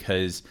is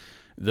because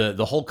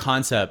the whole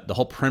concept, the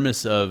whole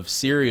premise of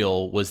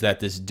Serial was that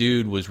this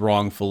dude was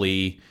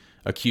wrongfully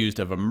accused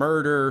of a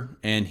murder,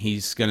 and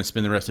he's going to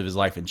spend the rest of his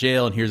life in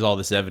jail. And here's all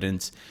this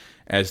evidence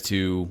as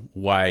to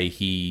why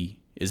he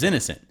is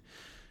innocent.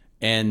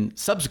 And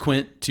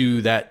subsequent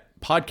to that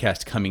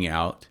podcast coming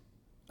out,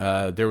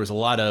 there was a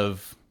lot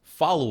of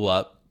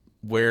follow-up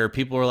where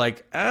people were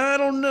like, I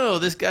don't know,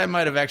 this guy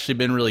might have actually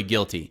been really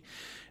guilty.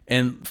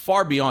 And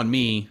far beyond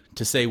me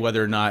to say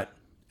whether or not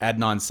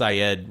Adnan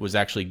Syed was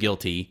actually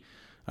guilty.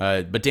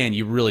 But Dan,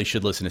 you really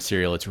should listen to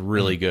Serial. It's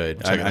really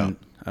good.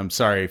 I'm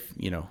sorry if,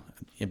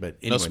 but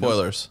anyway, No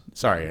spoilers.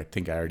 Sorry, I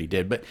think I already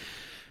did. But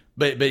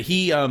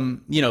he,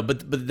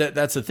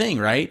 that's the thing,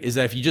 right? Is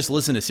that if you just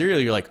listen to Serial,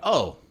 you're like,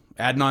 oh,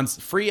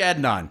 Adnan's free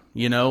Adnan,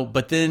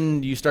 but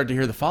then you start to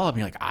hear the follow-up and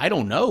you're like, I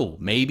don't know,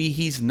 maybe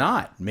he's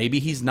not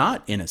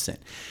innocent.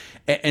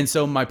 And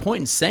so my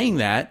point in saying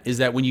that is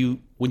that when you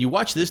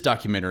watch this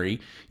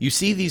documentary, you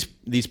see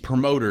these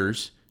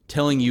promoters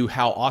telling you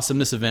how awesome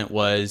this event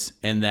was,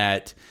 and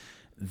that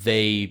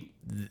they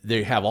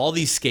have all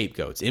these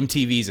scapegoats.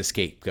 MTV's a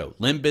scapegoat,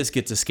 Limp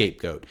Bizkit's a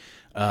scapegoat.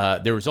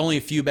 There was only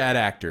a few bad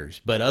actors,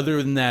 but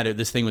other than that,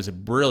 this thing was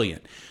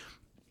brilliant.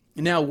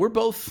 Now, we're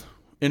both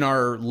in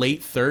our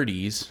late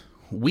 30s.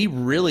 We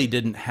really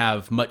didn't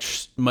have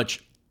much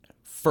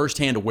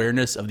firsthand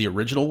awareness of the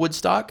original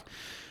Woodstock.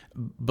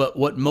 But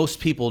what most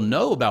people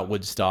know about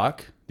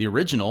Woodstock, the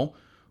original,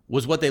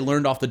 was what they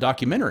learned off the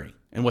documentary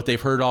and what they've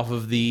heard off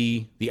of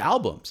the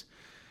albums.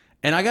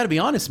 And I got to be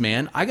honest,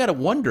 man, I got to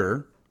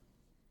wonder,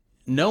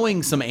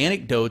 knowing some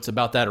anecdotes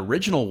about that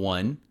original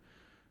one,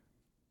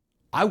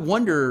 I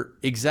wonder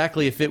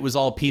exactly if it was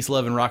all peace,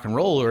 love, and rock and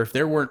roll, or if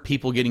there weren't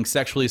people getting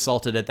sexually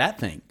assaulted at that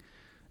thing.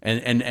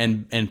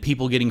 And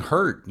people getting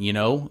hurt,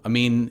 I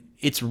mean,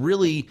 it's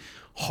really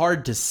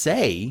hard to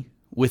say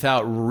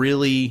without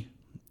really,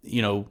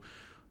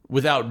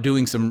 without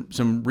doing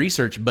some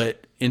research.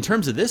 But in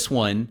terms of this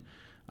one,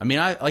 I mean,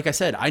 like I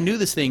said, I knew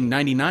this thing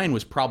 99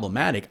 was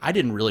problematic. I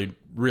didn't really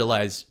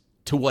realize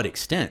to what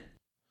extent.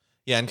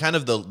 Yeah, and kind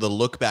of the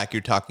look back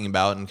you're talking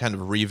about, and kind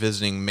of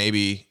revisiting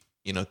maybe,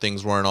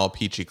 things weren't all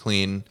peachy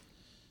clean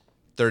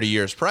 30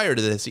 years prior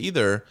to this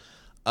either.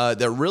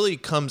 That really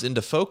comes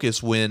into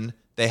focus when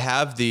they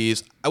have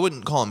these, I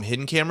wouldn't call them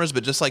hidden cameras,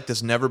 but just like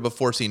this never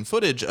before seen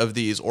footage of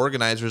these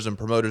organizers and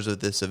promoters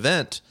of this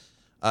event.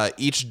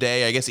 Each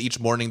day, I guess each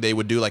morning, they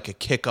would do like a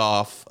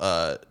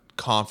kickoff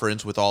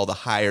conference with all the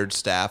hired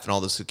staff and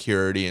all the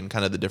security and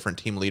kind of the different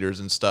team leaders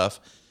and stuff.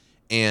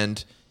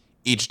 And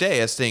each day,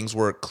 as things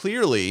were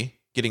clearly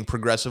getting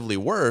progressively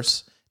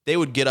worse, they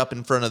would get up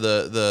in front of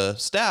the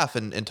staff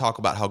and talk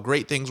about how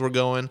great things were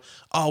going.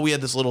 Oh, we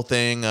had this little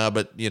thing,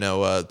 but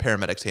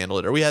paramedics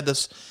handled it. Or we had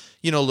this,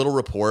 little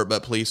report,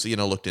 but police,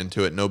 looked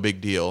into it. No big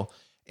deal.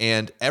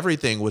 And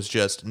everything was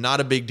just not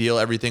a big deal.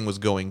 Everything was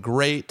going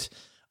great.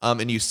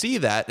 And you see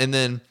that. And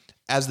then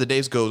as the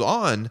days go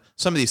on,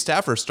 some of these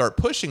staffers start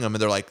pushing them,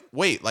 and they're like,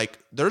 wait, like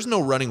there's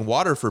no running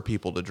water for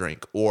people to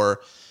drink,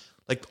 or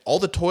like all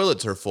the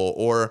toilets are full,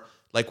 or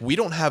like we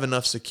don't have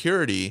enough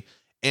security.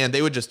 And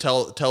they would just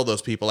tell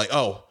those people like,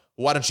 oh,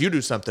 why don't you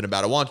do something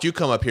about it? Why don't you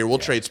come up here? We'll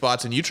trade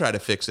spots and you try to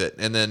fix it.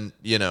 And then,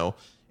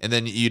 and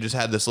then you just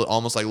had this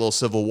almost like little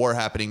civil war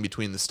happening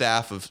between the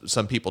staff, of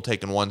some people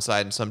taking one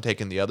side and some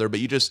taking the other. But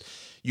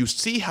you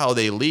see how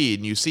they lead,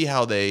 and you see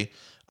how their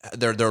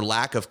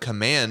lack of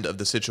command of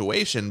the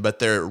situation, but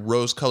their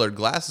rose-colored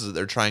glasses that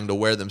they're trying to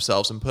wear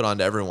themselves and put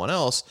onto everyone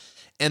else.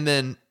 And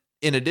then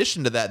in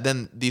addition to that,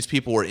 then these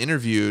people were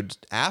interviewed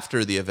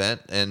after the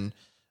event and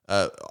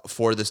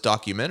for this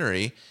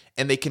documentary,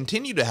 and they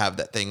continue to have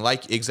that thing,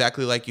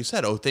 exactly like you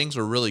said. Oh, things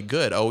were really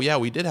good. Oh yeah,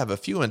 we did have a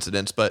few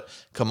incidents, but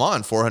come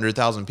on,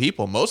 400,000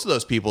 people. Most of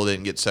those people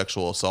didn't get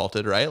sexual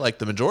assaulted, right? Like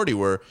the majority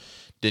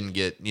didn't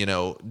get,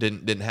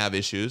 didn't have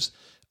issues.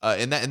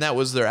 And that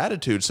was their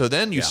attitude. So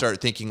then you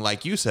start thinking,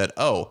 like you said,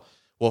 oh,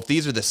 well, if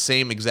these are the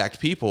same exact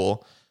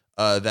people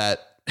that,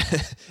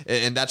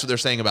 and that's what they're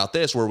saying about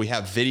this, where we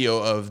have video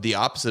of the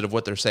opposite of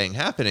what they're saying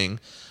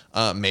happening.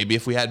 Maybe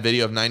if we had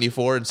video of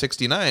 94 and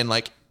 69,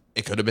 like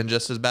it could have been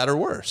just as bad or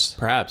worse.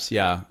 Perhaps,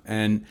 yeah.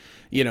 And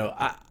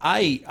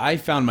I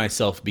found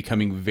myself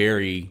becoming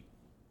very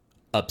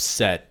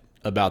upset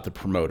about the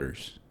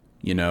promoters.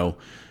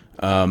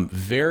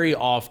 Very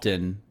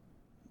often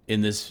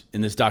in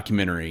this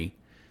documentary,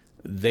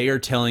 they are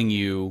telling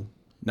you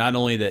not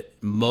only that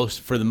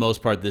for the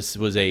most part, this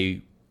was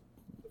a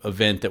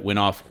event that went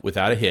off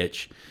without a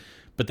hitch,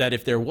 but that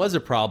if there was a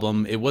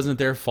problem, it wasn't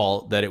their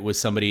fault, that it was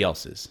somebody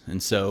else's.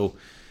 And so,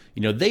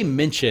 they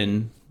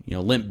mention,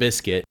 Limp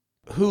Bizkit,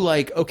 who,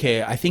 like,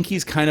 okay, I think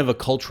he's kind of a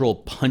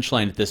cultural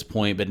punchline at this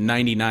point, but in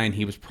 99,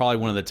 he was probably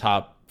one of the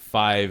top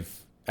 5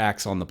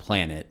 acts on the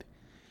planet.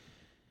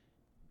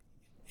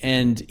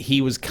 And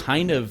he was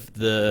kind of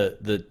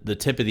the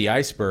tip of the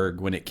iceberg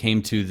when it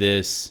came to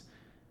this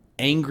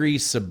angry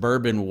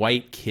suburban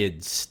white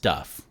kid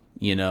stuff,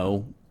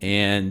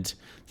 and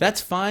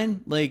that's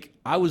fine. Like,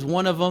 I was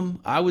one of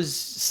them. I was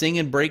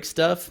singing break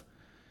stuff,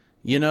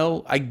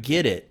 I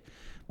get it.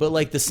 But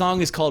like, the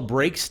song is called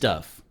Break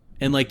Stuff,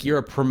 and like, you're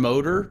a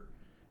promoter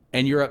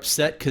and you're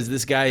upset because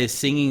this guy is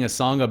singing a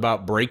song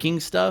about breaking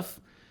stuff,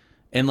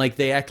 and like,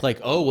 they act like,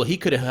 oh, well, he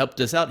could have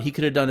helped us out. He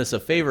could have done us a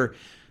favor.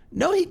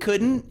 No, he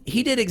couldn't.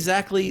 He did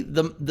exactly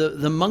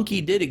the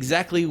monkey did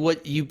exactly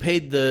what you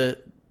paid the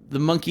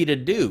monkey to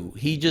do.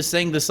 He just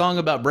sang the song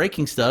about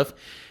breaking stuff,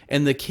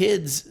 and the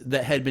kids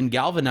that had been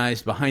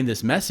galvanized behind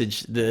this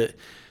message,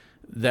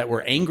 that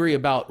were angry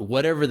about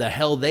whatever the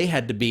hell they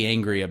had to be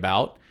angry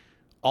about,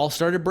 all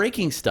started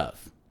breaking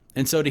stuff.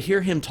 And so to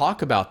hear him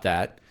talk about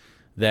that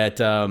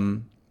that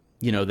oh,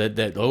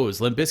 it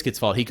was Limp Bizkit's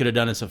fault, he could have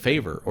done us a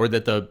favor, or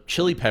that the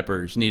Chili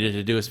Peppers needed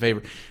to do us a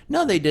favor.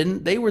 No, they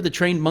didn't. They were the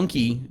trained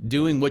monkey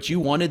doing what you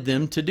wanted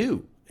them to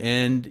do.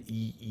 And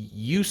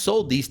you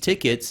sold these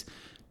tickets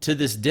to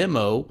this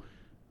demo,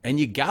 and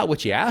you got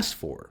what you asked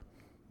for.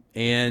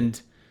 And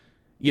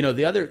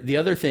the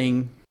other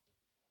thing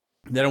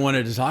that I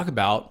wanted to talk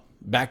about,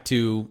 back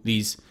to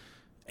these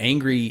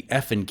angry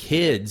effing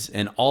kids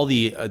and all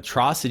the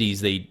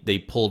atrocities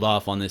they pulled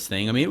off on this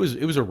thing. I mean, it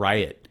was a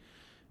riot.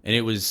 And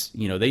it was,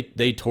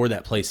 they tore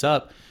that place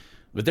up,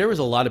 but there was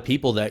a lot of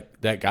people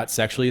that got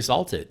sexually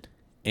assaulted.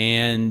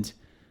 And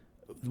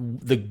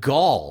the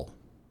gall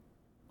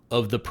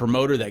of the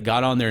promoter that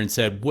got on there and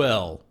said,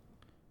 well,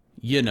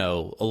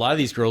 a lot of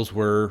these girls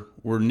were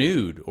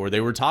nude, or they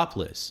were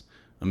topless.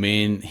 I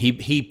mean,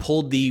 he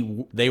pulled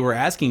they were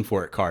asking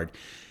for it card.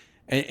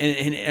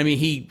 And I mean,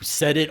 he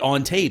said it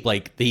on tape.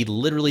 Like, they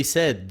literally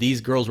said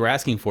these girls were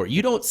asking for it.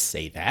 You don't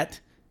say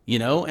that.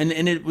 And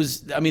it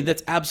was, I mean,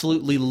 that's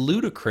absolutely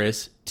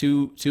ludicrous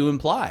to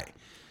imply.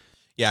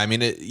 Yeah, I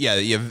mean,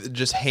 you have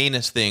just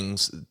heinous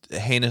things,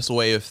 heinous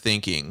way of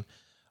thinking.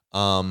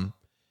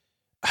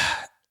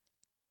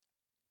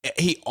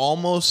 He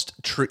almost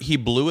he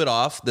blew it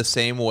off the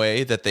same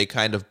way that they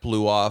kind of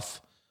blew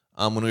off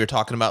when we were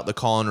talking about the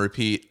call and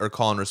repeat or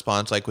call and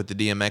response, like with the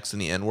DMX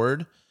and the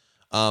N-word.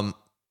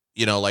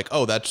 Like,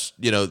 oh, that's,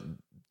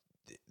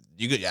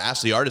 you could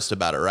ask the artist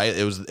about it, right?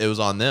 It was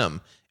on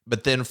them.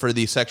 But then for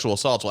the sexual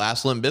assaults, well,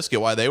 ask Limp Bizkit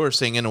why they were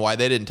singing and why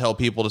they didn't tell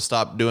people to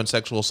stop doing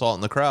sexual assault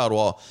in the crowd.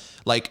 Well,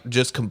 like,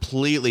 just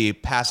completely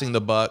passing the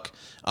buck.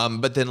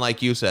 But then,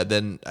 like you said,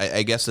 then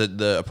I guess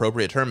the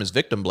appropriate term is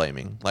victim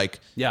blaming. Like,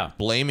 yeah,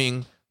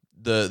 blaming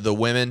the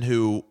women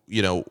who,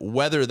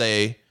 whether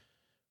they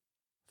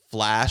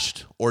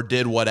flashed or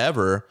did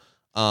whatever,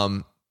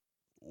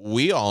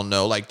 we all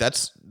know, like,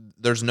 that's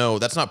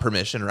not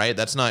permission, right?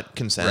 That's not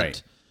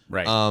consent.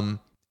 Right.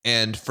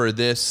 And for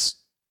this,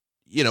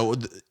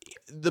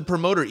 the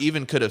promoter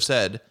even could have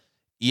said,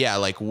 yeah,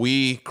 like,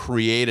 we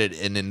created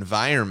an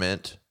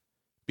environment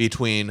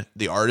between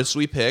the artists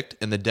we picked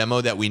and the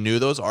demo that we knew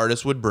those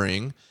artists would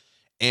bring.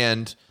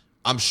 And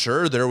I'm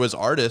sure there was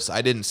artists,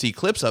 I didn't see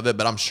clips of it,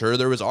 but I'm sure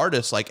there was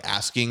artists like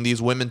asking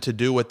these women to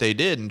do what they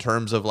did in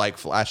terms of like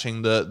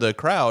flashing the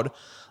crowd.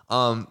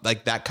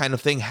 Like, that kind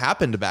of thing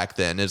happened back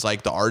then, is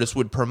like the artist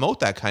would promote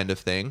that kind of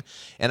thing.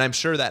 And I'm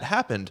sure that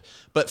happened.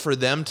 But for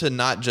them to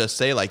not just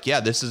say like, yeah,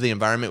 this is the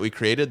environment we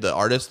created, the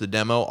artist, the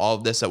demo, all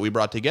of this that we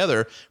brought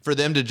together, for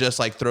them to just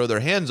like throw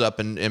their hands up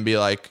and be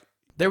like,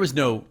 there was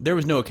no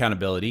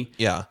accountability.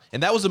 Yeah.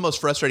 And that was the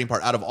most frustrating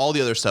part out of all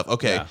the other stuff.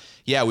 Okay.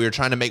 Yeah, we were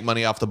trying to make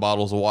money off the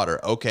bottles of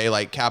water. Okay.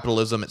 Like,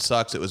 capitalism, it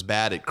sucks. It was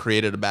bad. It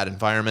created a bad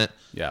environment.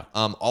 Yeah.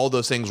 All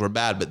those things were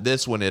bad. But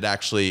this, when it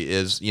actually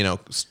is,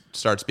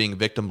 starts being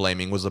victim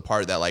blaming, was the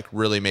part that like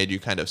really made you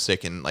kind of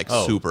sick and like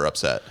super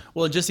upset.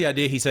 Well, just the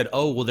idea, he said,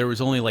 oh, well, there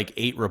was only like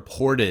 8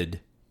 reported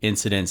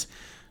incidents.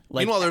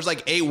 Like, meanwhile, there's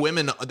like 8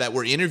 women that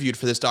were interviewed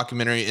for this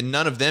documentary, and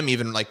none of them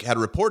even like had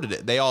reported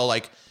it. They all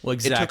like, well,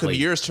 exactly. It took them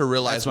years to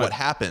realize what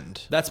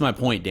happened. That's my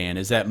point, Dan,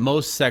 is that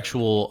most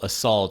sexual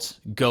assaults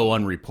go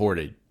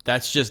unreported.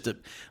 That's just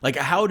like,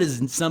 how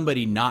does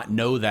somebody not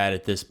know that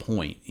at this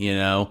point?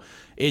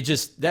 It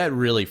just, that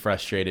really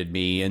frustrated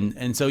me.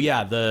 And so,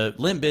 yeah, the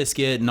Limp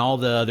Bizkit and all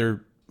the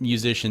other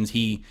musicians,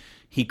 he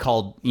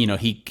called,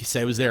 he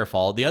said it was their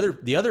fault.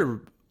 The other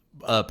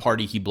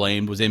party he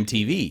blamed was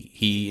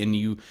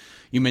MTV.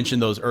 You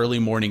mentioned those early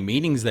morning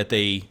meetings that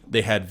they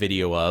had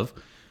video of.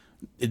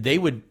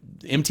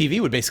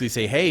 MTV would basically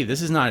say, hey,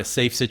 this is not a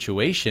safe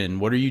situation.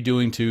 What are you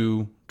doing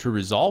to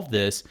resolve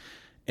this?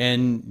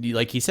 And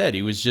like he said,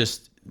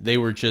 they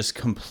were just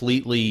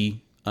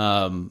completely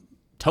tone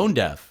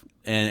deaf,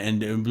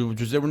 and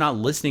they were not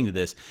listening to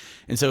this.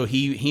 And so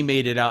he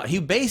made it out. He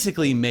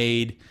basically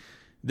made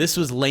this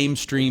was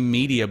lamestream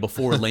media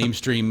before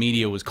lamestream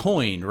media was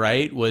coined,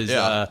 right? Was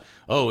Yeah.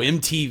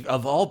 MTV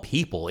of all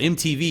people,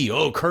 MTV.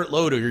 Oh, Kurt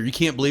Loder, you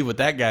can't believe what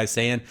that guy's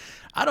saying.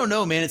 I don't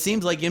know, man. It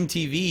seems like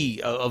MTV,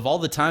 of all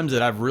the times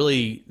that I've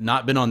really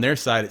not been on their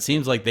side, it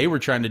seems like they were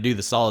trying to do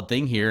the solid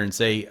thing here and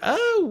say,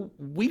 oh,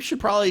 we should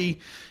probably,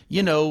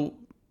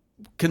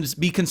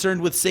 be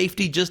concerned with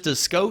safety just a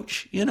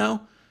scotch,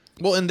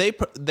 Well, and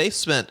they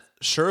spent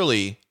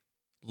surely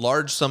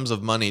large sums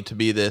of money to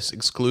be this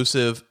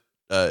exclusive,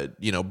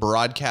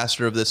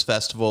 broadcaster of this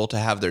festival, to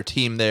have their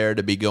team there,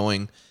 to be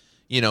going,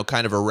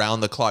 kind of around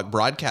the clock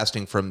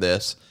broadcasting from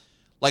this.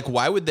 Like,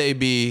 why would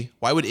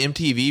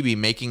MTV be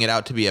making it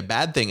out to be a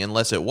bad thing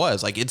unless it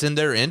was? Like, it's in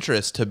their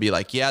interest to be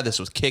like, yeah, this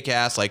was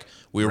kick-ass. Like,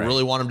 we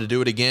really want them to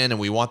do it again, and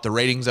we want the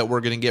ratings that we're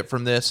going to get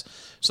from this.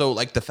 So,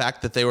 like, the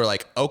fact that they were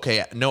like,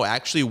 okay, no,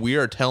 actually, we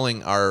are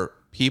telling our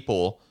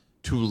people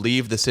to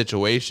leave the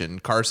situation.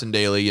 Carson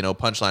Daly,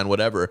 Punchline,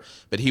 whatever.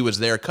 But he was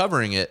there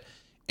covering it,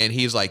 and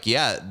he's like,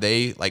 yeah,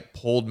 they, like,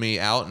 pulled me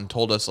out and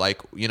told us,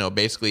 like,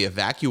 basically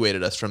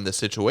evacuated us from this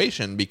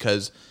situation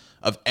because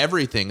of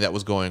everything that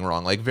was going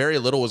wrong. Like, very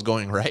little was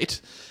going right.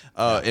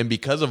 And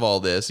because of all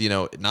this,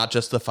 not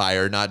just the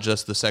fire, not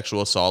just the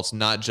sexual assaults,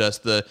 not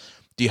just the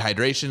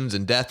dehydrations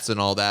and deaths and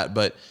all that,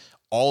 but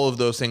all of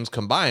those things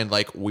combined,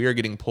 like, we're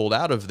getting pulled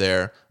out of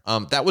there.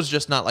 That was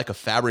just not like a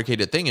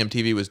fabricated thing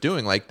MTV was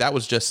doing. Like, that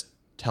was just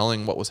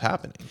telling what was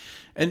happening.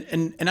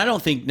 And I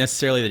don't think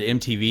necessarily that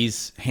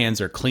MTV's hands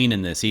are clean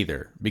in this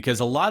either, because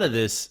a lot of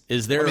this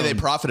is their they own.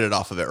 profited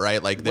off of it,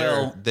 right? Like,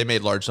 they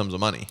made large sums of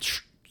money.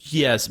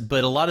 Yes,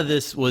 but a lot of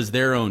this was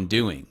their own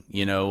doing.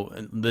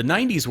 The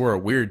 90s were a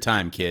weird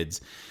time,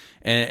 kids.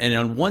 And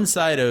on one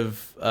side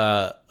of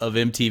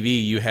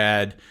MTV, you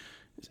had,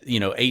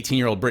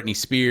 18-year-old Britney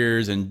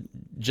Spears and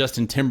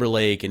Justin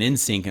Timberlake and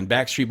NSYNC and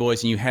Backstreet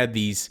Boys, and you had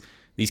these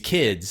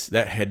kids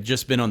that had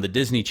just been on the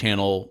Disney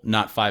Channel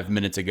not 5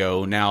 minutes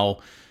ago. Now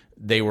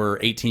they were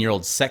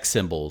 18-year-old sex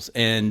symbols.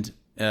 And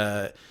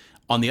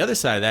on the other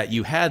side of that,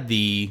 you had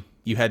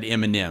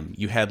Eminem,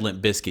 you had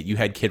Limp Bizkit, you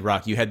had Kid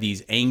Rock, you had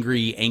these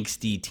angry,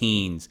 angsty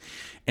teens.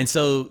 And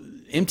so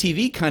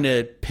MTV kind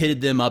of pitted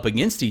them up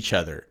against each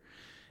other.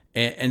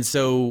 And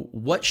so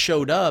what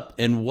showed up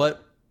and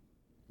what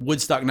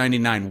Woodstock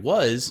 99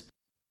 was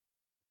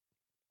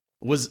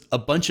a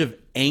bunch of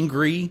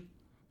angry,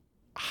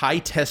 high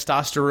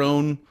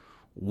testosterone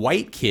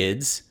white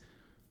kids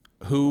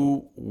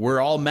who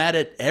were all mad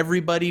at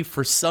everybody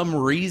for some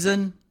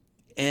reason.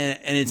 And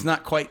it's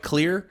not quite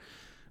clear.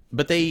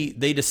 But they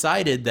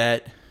decided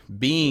that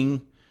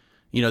being,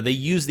 they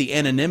used the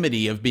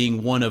anonymity of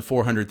being one of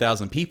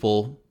 400,000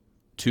 people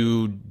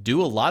to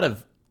do a lot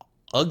of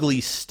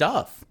ugly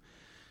stuff.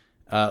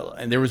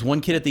 And there was one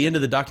kid at the end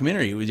of the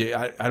documentary.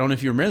 I don't know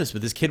if you remember this,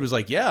 but this kid was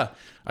like, yeah,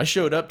 I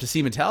showed up to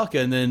see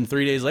Metallica, and then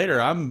 3 days later,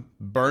 I'm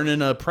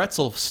burning a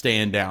pretzel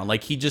stand down.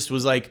 Like, he just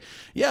was like,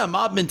 yeah,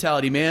 mob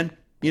mentality, man.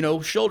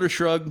 Shoulder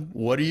shrug.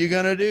 What are you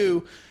going to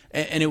do?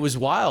 And it was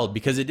wild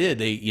because it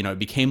did. It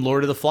became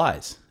Lord of the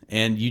Flies.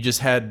 And you just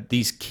had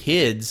these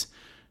kids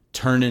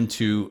turn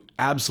into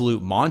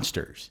absolute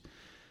monsters.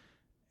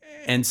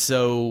 And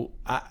so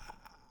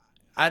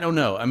I don't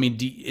know. I mean,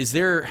 do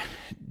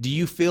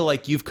you feel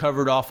like you've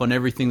covered off on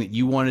everything that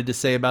you wanted to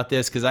say about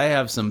this? Because I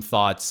have some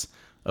thoughts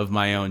of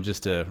my own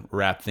just to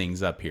wrap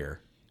things up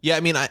here. Yeah, I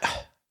mean,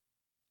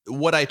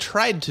 what I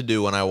tried to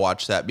do when I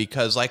watched that,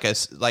 because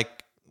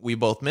like we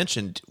both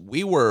mentioned,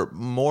 we were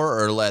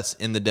more or less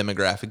in the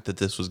demographic that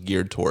this was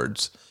geared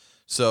towards.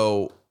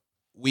 So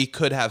we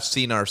could have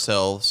seen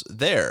ourselves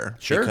there.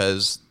 Sure.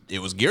 Because it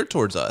was geared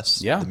towards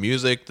us. Yeah. The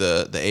music,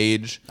 the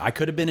age. I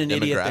could have been an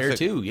idiot there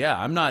too. Yeah,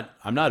 I'm not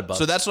above.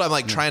 So that's what I'm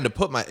like trying to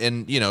put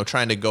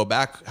trying to go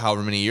back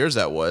however many years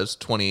that was,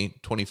 20,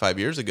 25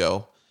 years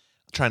ago,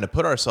 trying to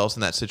put ourselves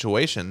in that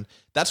situation.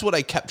 That's what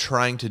I kept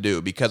trying to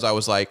do, because I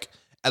was like,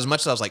 as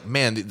much as I was like,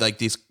 man, like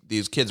these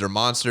kids are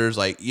monsters,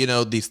 like,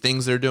 these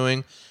things they're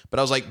doing. But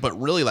I was like, but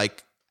really,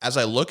 like, as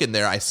I look in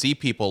there, I see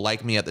people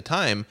like me at the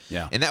time.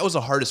 Yeah. And that was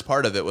the hardest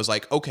part of it, was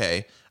like,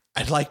 okay,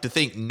 I'd like to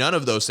think none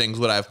of those things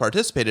would I have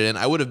participated in.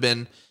 I would have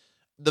been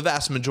the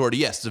vast majority.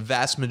 Yes, the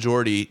vast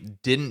majority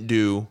didn't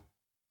do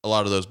a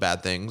lot of those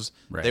bad things.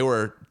 Right. They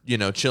were,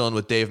 chilling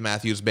with Dave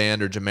Matthews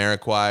Band or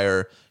Jamiroquai,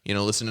 or,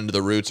 listening to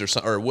the Roots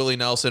or Willie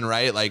Nelson,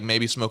 right? Like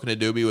maybe smoking a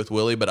doobie with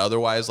Willie, but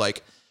otherwise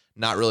like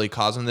not really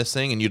causing this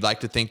thing. And you'd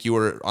like to think you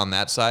were on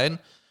that side.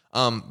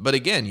 But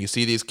again, you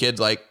see these kids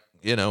like,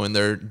 in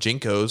their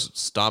Jinkos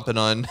stomping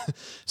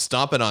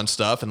on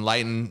stuff and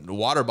lighting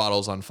water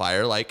bottles on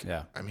fire. Like,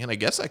 yeah. I mean, I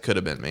guess that could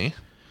have been me.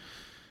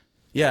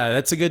 Yeah,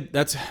 it's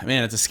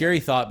a scary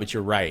thought, but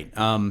you're right.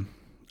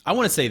 I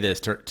want to say this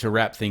to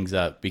wrap things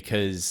up,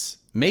 because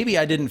maybe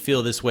I didn't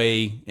feel this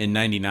way in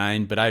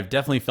 99, but I've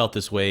definitely felt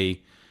this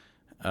way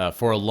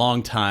for a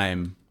long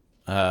time.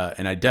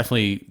 And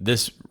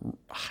this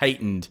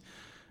heightened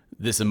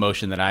this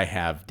emotion that I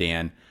have,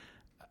 Dan.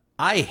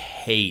 I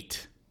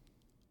hate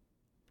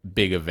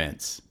big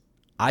events.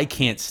 I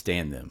can't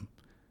stand them.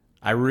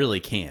 I really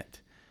can't.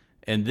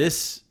 And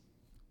this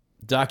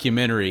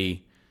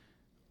documentary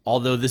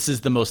although this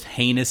is the most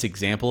heinous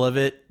example of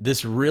it,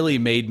 this really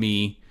made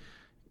me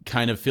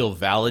kind of feel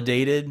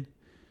validated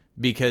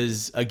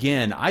because,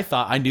 again,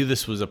 I knew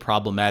this was a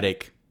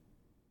problematic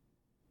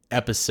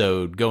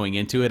episode going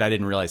into it. I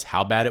didn't realize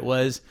how bad it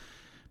was.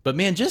 But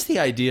man, just the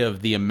idea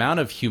of the amount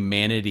of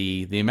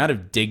humanity, the amount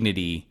of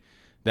dignity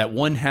that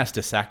one has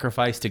to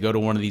sacrifice to go to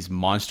one of these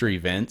monster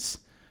events.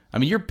 I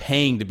mean, you're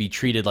paying to be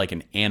treated like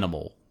an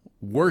animal,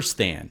 worse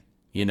than,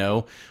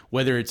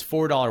 whether it's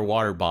 $4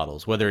 water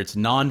bottles, whether it's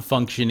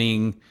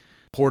non-functioning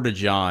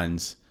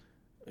porta-johns,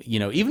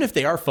 even if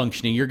they are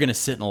functioning, you're going to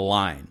sit in a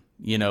line,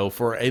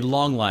 for a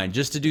long line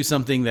just to do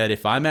something that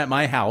if I'm at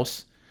my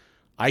house,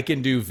 I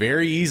can do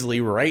very easily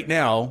right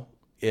now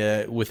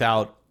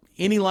without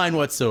any line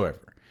whatsoever.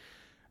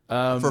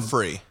 For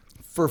free.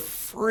 For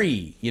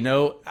free,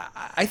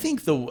 I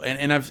think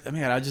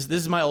this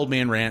is my old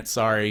man rant.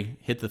 Sorry,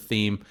 hit the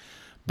theme.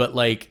 But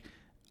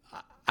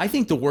I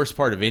think the worst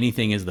part of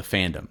anything is the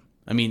fandom.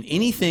 I mean,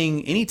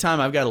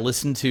 anytime I've got to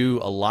listen to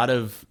a lot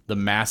of the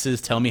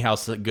masses tell me how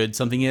good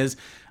something is,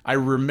 I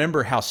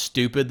remember how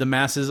stupid the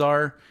masses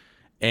are.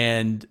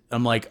 And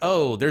I'm like,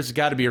 oh, there's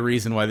got to be a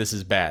reason why this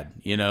is bad,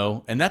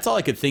 And that's all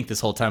I could think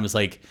this whole time was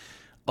like,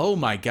 oh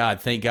my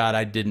God, thank God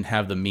I didn't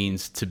have the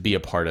means to be a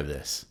part of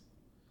this.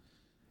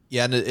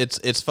 Yeah, and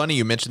it's funny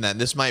you mentioned that.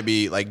 And this might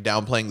be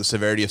downplaying the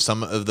severity of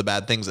some of the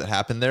bad things that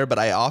happened there, but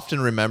I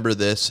often remember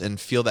this and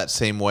feel that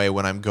same way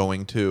when I'm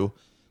going to,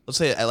 let's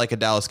say, a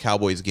Dallas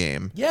Cowboys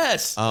game.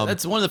 Yes,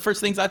 that's one of the first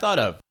things I thought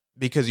of.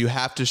 Because you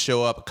have to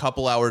show up a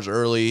couple hours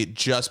early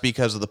just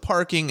because of the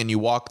parking, and you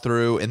walk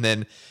through, and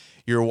then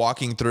you're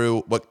walking through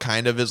what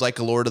kind of is like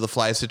a Lord of the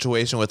Flies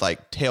situation with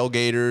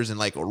tailgaters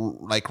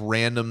and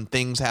random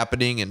things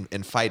happening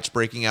and fights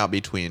breaking out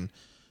between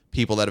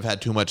people that have had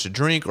too much to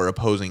drink or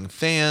opposing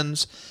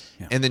fans.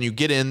 Yeah. And then you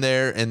get in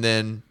there, and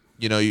then,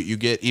 you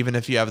get, even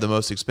if you have the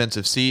most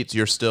expensive seats,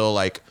 you're still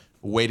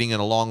waiting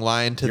in a long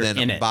line to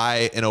then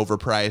buy an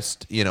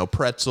overpriced,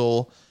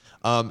 pretzel.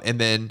 And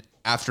then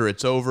after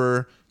it's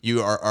over,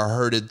 you are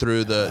herded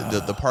through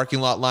the parking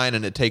lot line,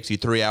 and it takes you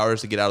 3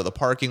 hours to get out of the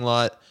parking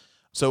lot.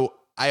 So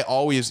I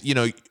always,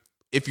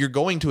 if you're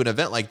going to an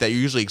event like that, you're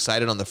usually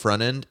excited on the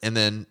front end, and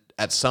then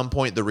at some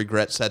point the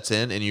regret sets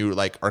in, and you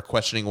are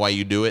questioning why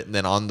you do it. And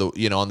then on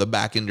the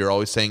back end, you're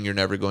always saying you're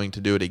never going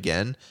to do it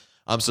again.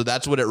 So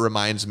that's what it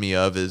reminds me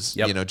of is,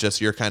 just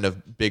your kind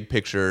of big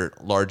picture,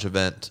 large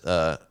event,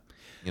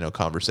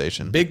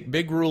 conversation.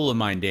 Big rule of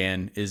mine,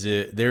 Dan, is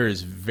there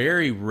is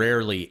very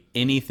rarely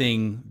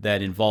anything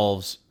that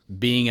involves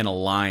being in a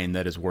line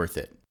that is worth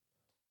it.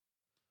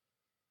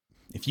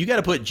 If you got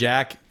to put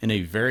Jack in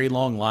a very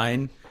long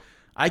line,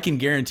 I can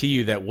guarantee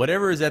you that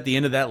whatever is at the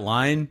end of that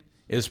line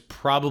is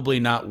probably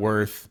not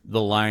worth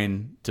the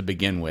line to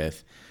begin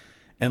with.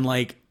 And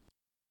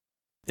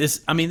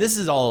this, I mean, this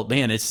is all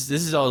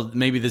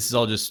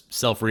just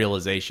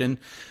self-realization,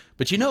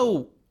 but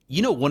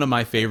one of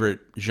my favorite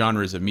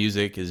genres of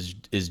music is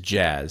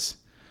jazz.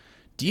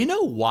 Do you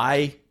know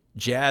why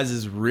jazz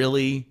is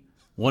really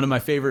one of my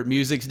favorite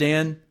musics,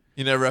 Dan?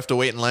 You never have to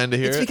wait in line to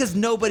hear it? It's because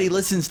nobody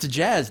listens to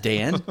jazz,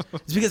 Dan.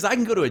 It's because I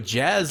can go to a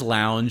jazz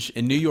lounge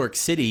in New York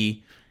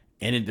City,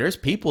 and there's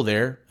people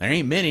there. There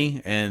ain't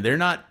many, and they're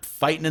not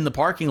fighting in the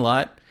parking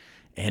lot,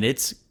 and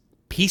it's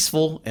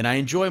peaceful, and I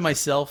enjoy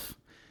myself.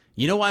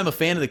 You know why I'm a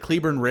fan of the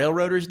Cleburne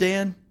Railroaders,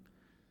 Dan?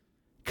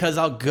 Because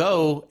I'll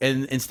go,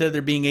 and instead of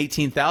there being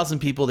 18,000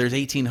 people, there's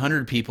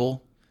 1,800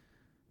 people.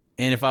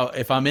 And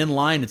if I'm in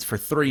line, it's for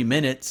 3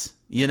 minutes.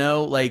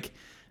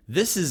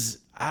 This is,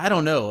 I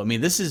don't know. I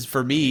mean, this is,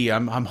 for me,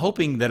 I'm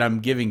hoping that I'm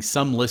giving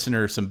some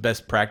listener some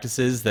best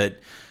practices that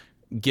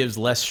gives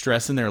less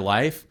stress in their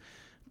life.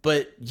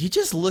 But you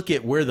just look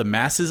at where the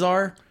masses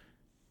are.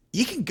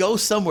 You can go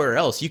somewhere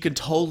else. You can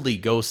totally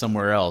go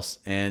somewhere else,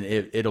 and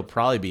it'll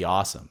probably be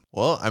awesome.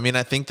 Well, I mean,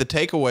 I think the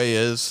takeaway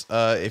is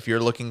if you're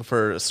looking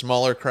for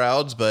smaller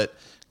crowds but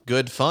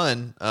good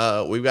fun,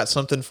 we've got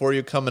something for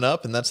you coming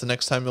up, and that's the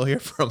next time you'll hear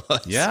from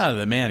us.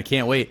 Yeah, man, I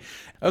can't wait.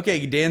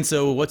 Okay, Dan,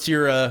 so what's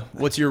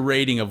your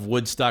rating of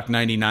Woodstock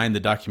 99, the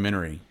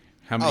documentary?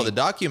 How many? Oh, the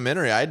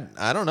documentary, I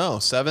don't know,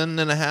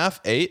 7.5,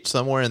 8,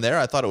 somewhere in there.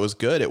 I thought it was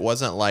good. It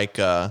wasn't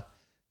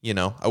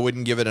I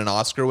wouldn't give it an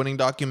Oscar-winning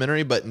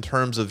documentary, but in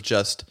terms of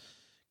just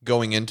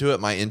going into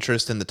it, my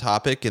interest in the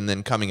topic, and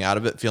then coming out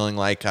of it feeling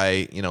like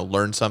I,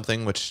 learned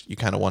something, which you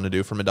kind of want to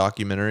do from a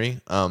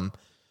documentary,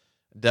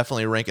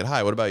 definitely rank it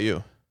high. What about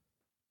you?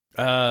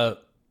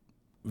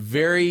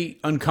 Very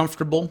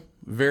uncomfortable,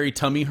 very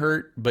tummy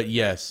hurt, but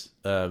yes,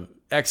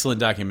 excellent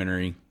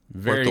documentary.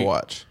 Worth to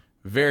watch.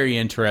 Very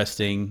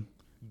interesting.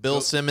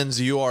 Bill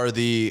Simmons, you are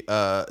the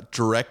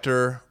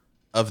director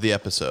of the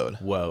episode.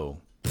 Whoa.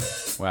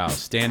 Wow,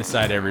 stand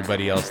aside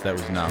everybody else that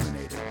was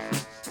nominated.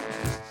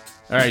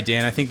 All right,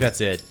 Dan, I think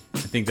that's it. I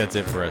think that's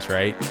it for us,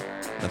 right?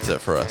 That's it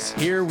for us.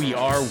 Here we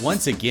are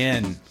once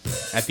again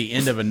at the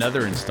end of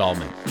another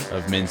installment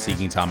of Men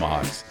Seeking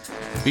Tomahawks.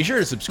 Be sure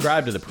to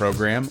subscribe to the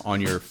program on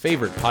your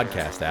favorite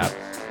podcast app.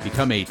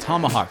 Become a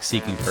tomahawk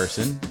seeking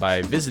person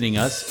by visiting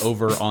us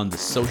over on the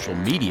social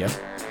media.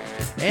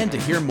 And to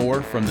hear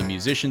more from the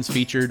musicians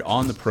featured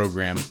on the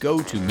program,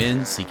 go to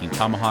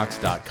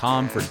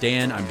menseekingtomahawks.com. For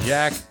Dan, I'm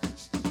Jack.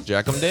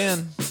 Jack 'em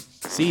Dan.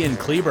 See you in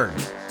Cleburne.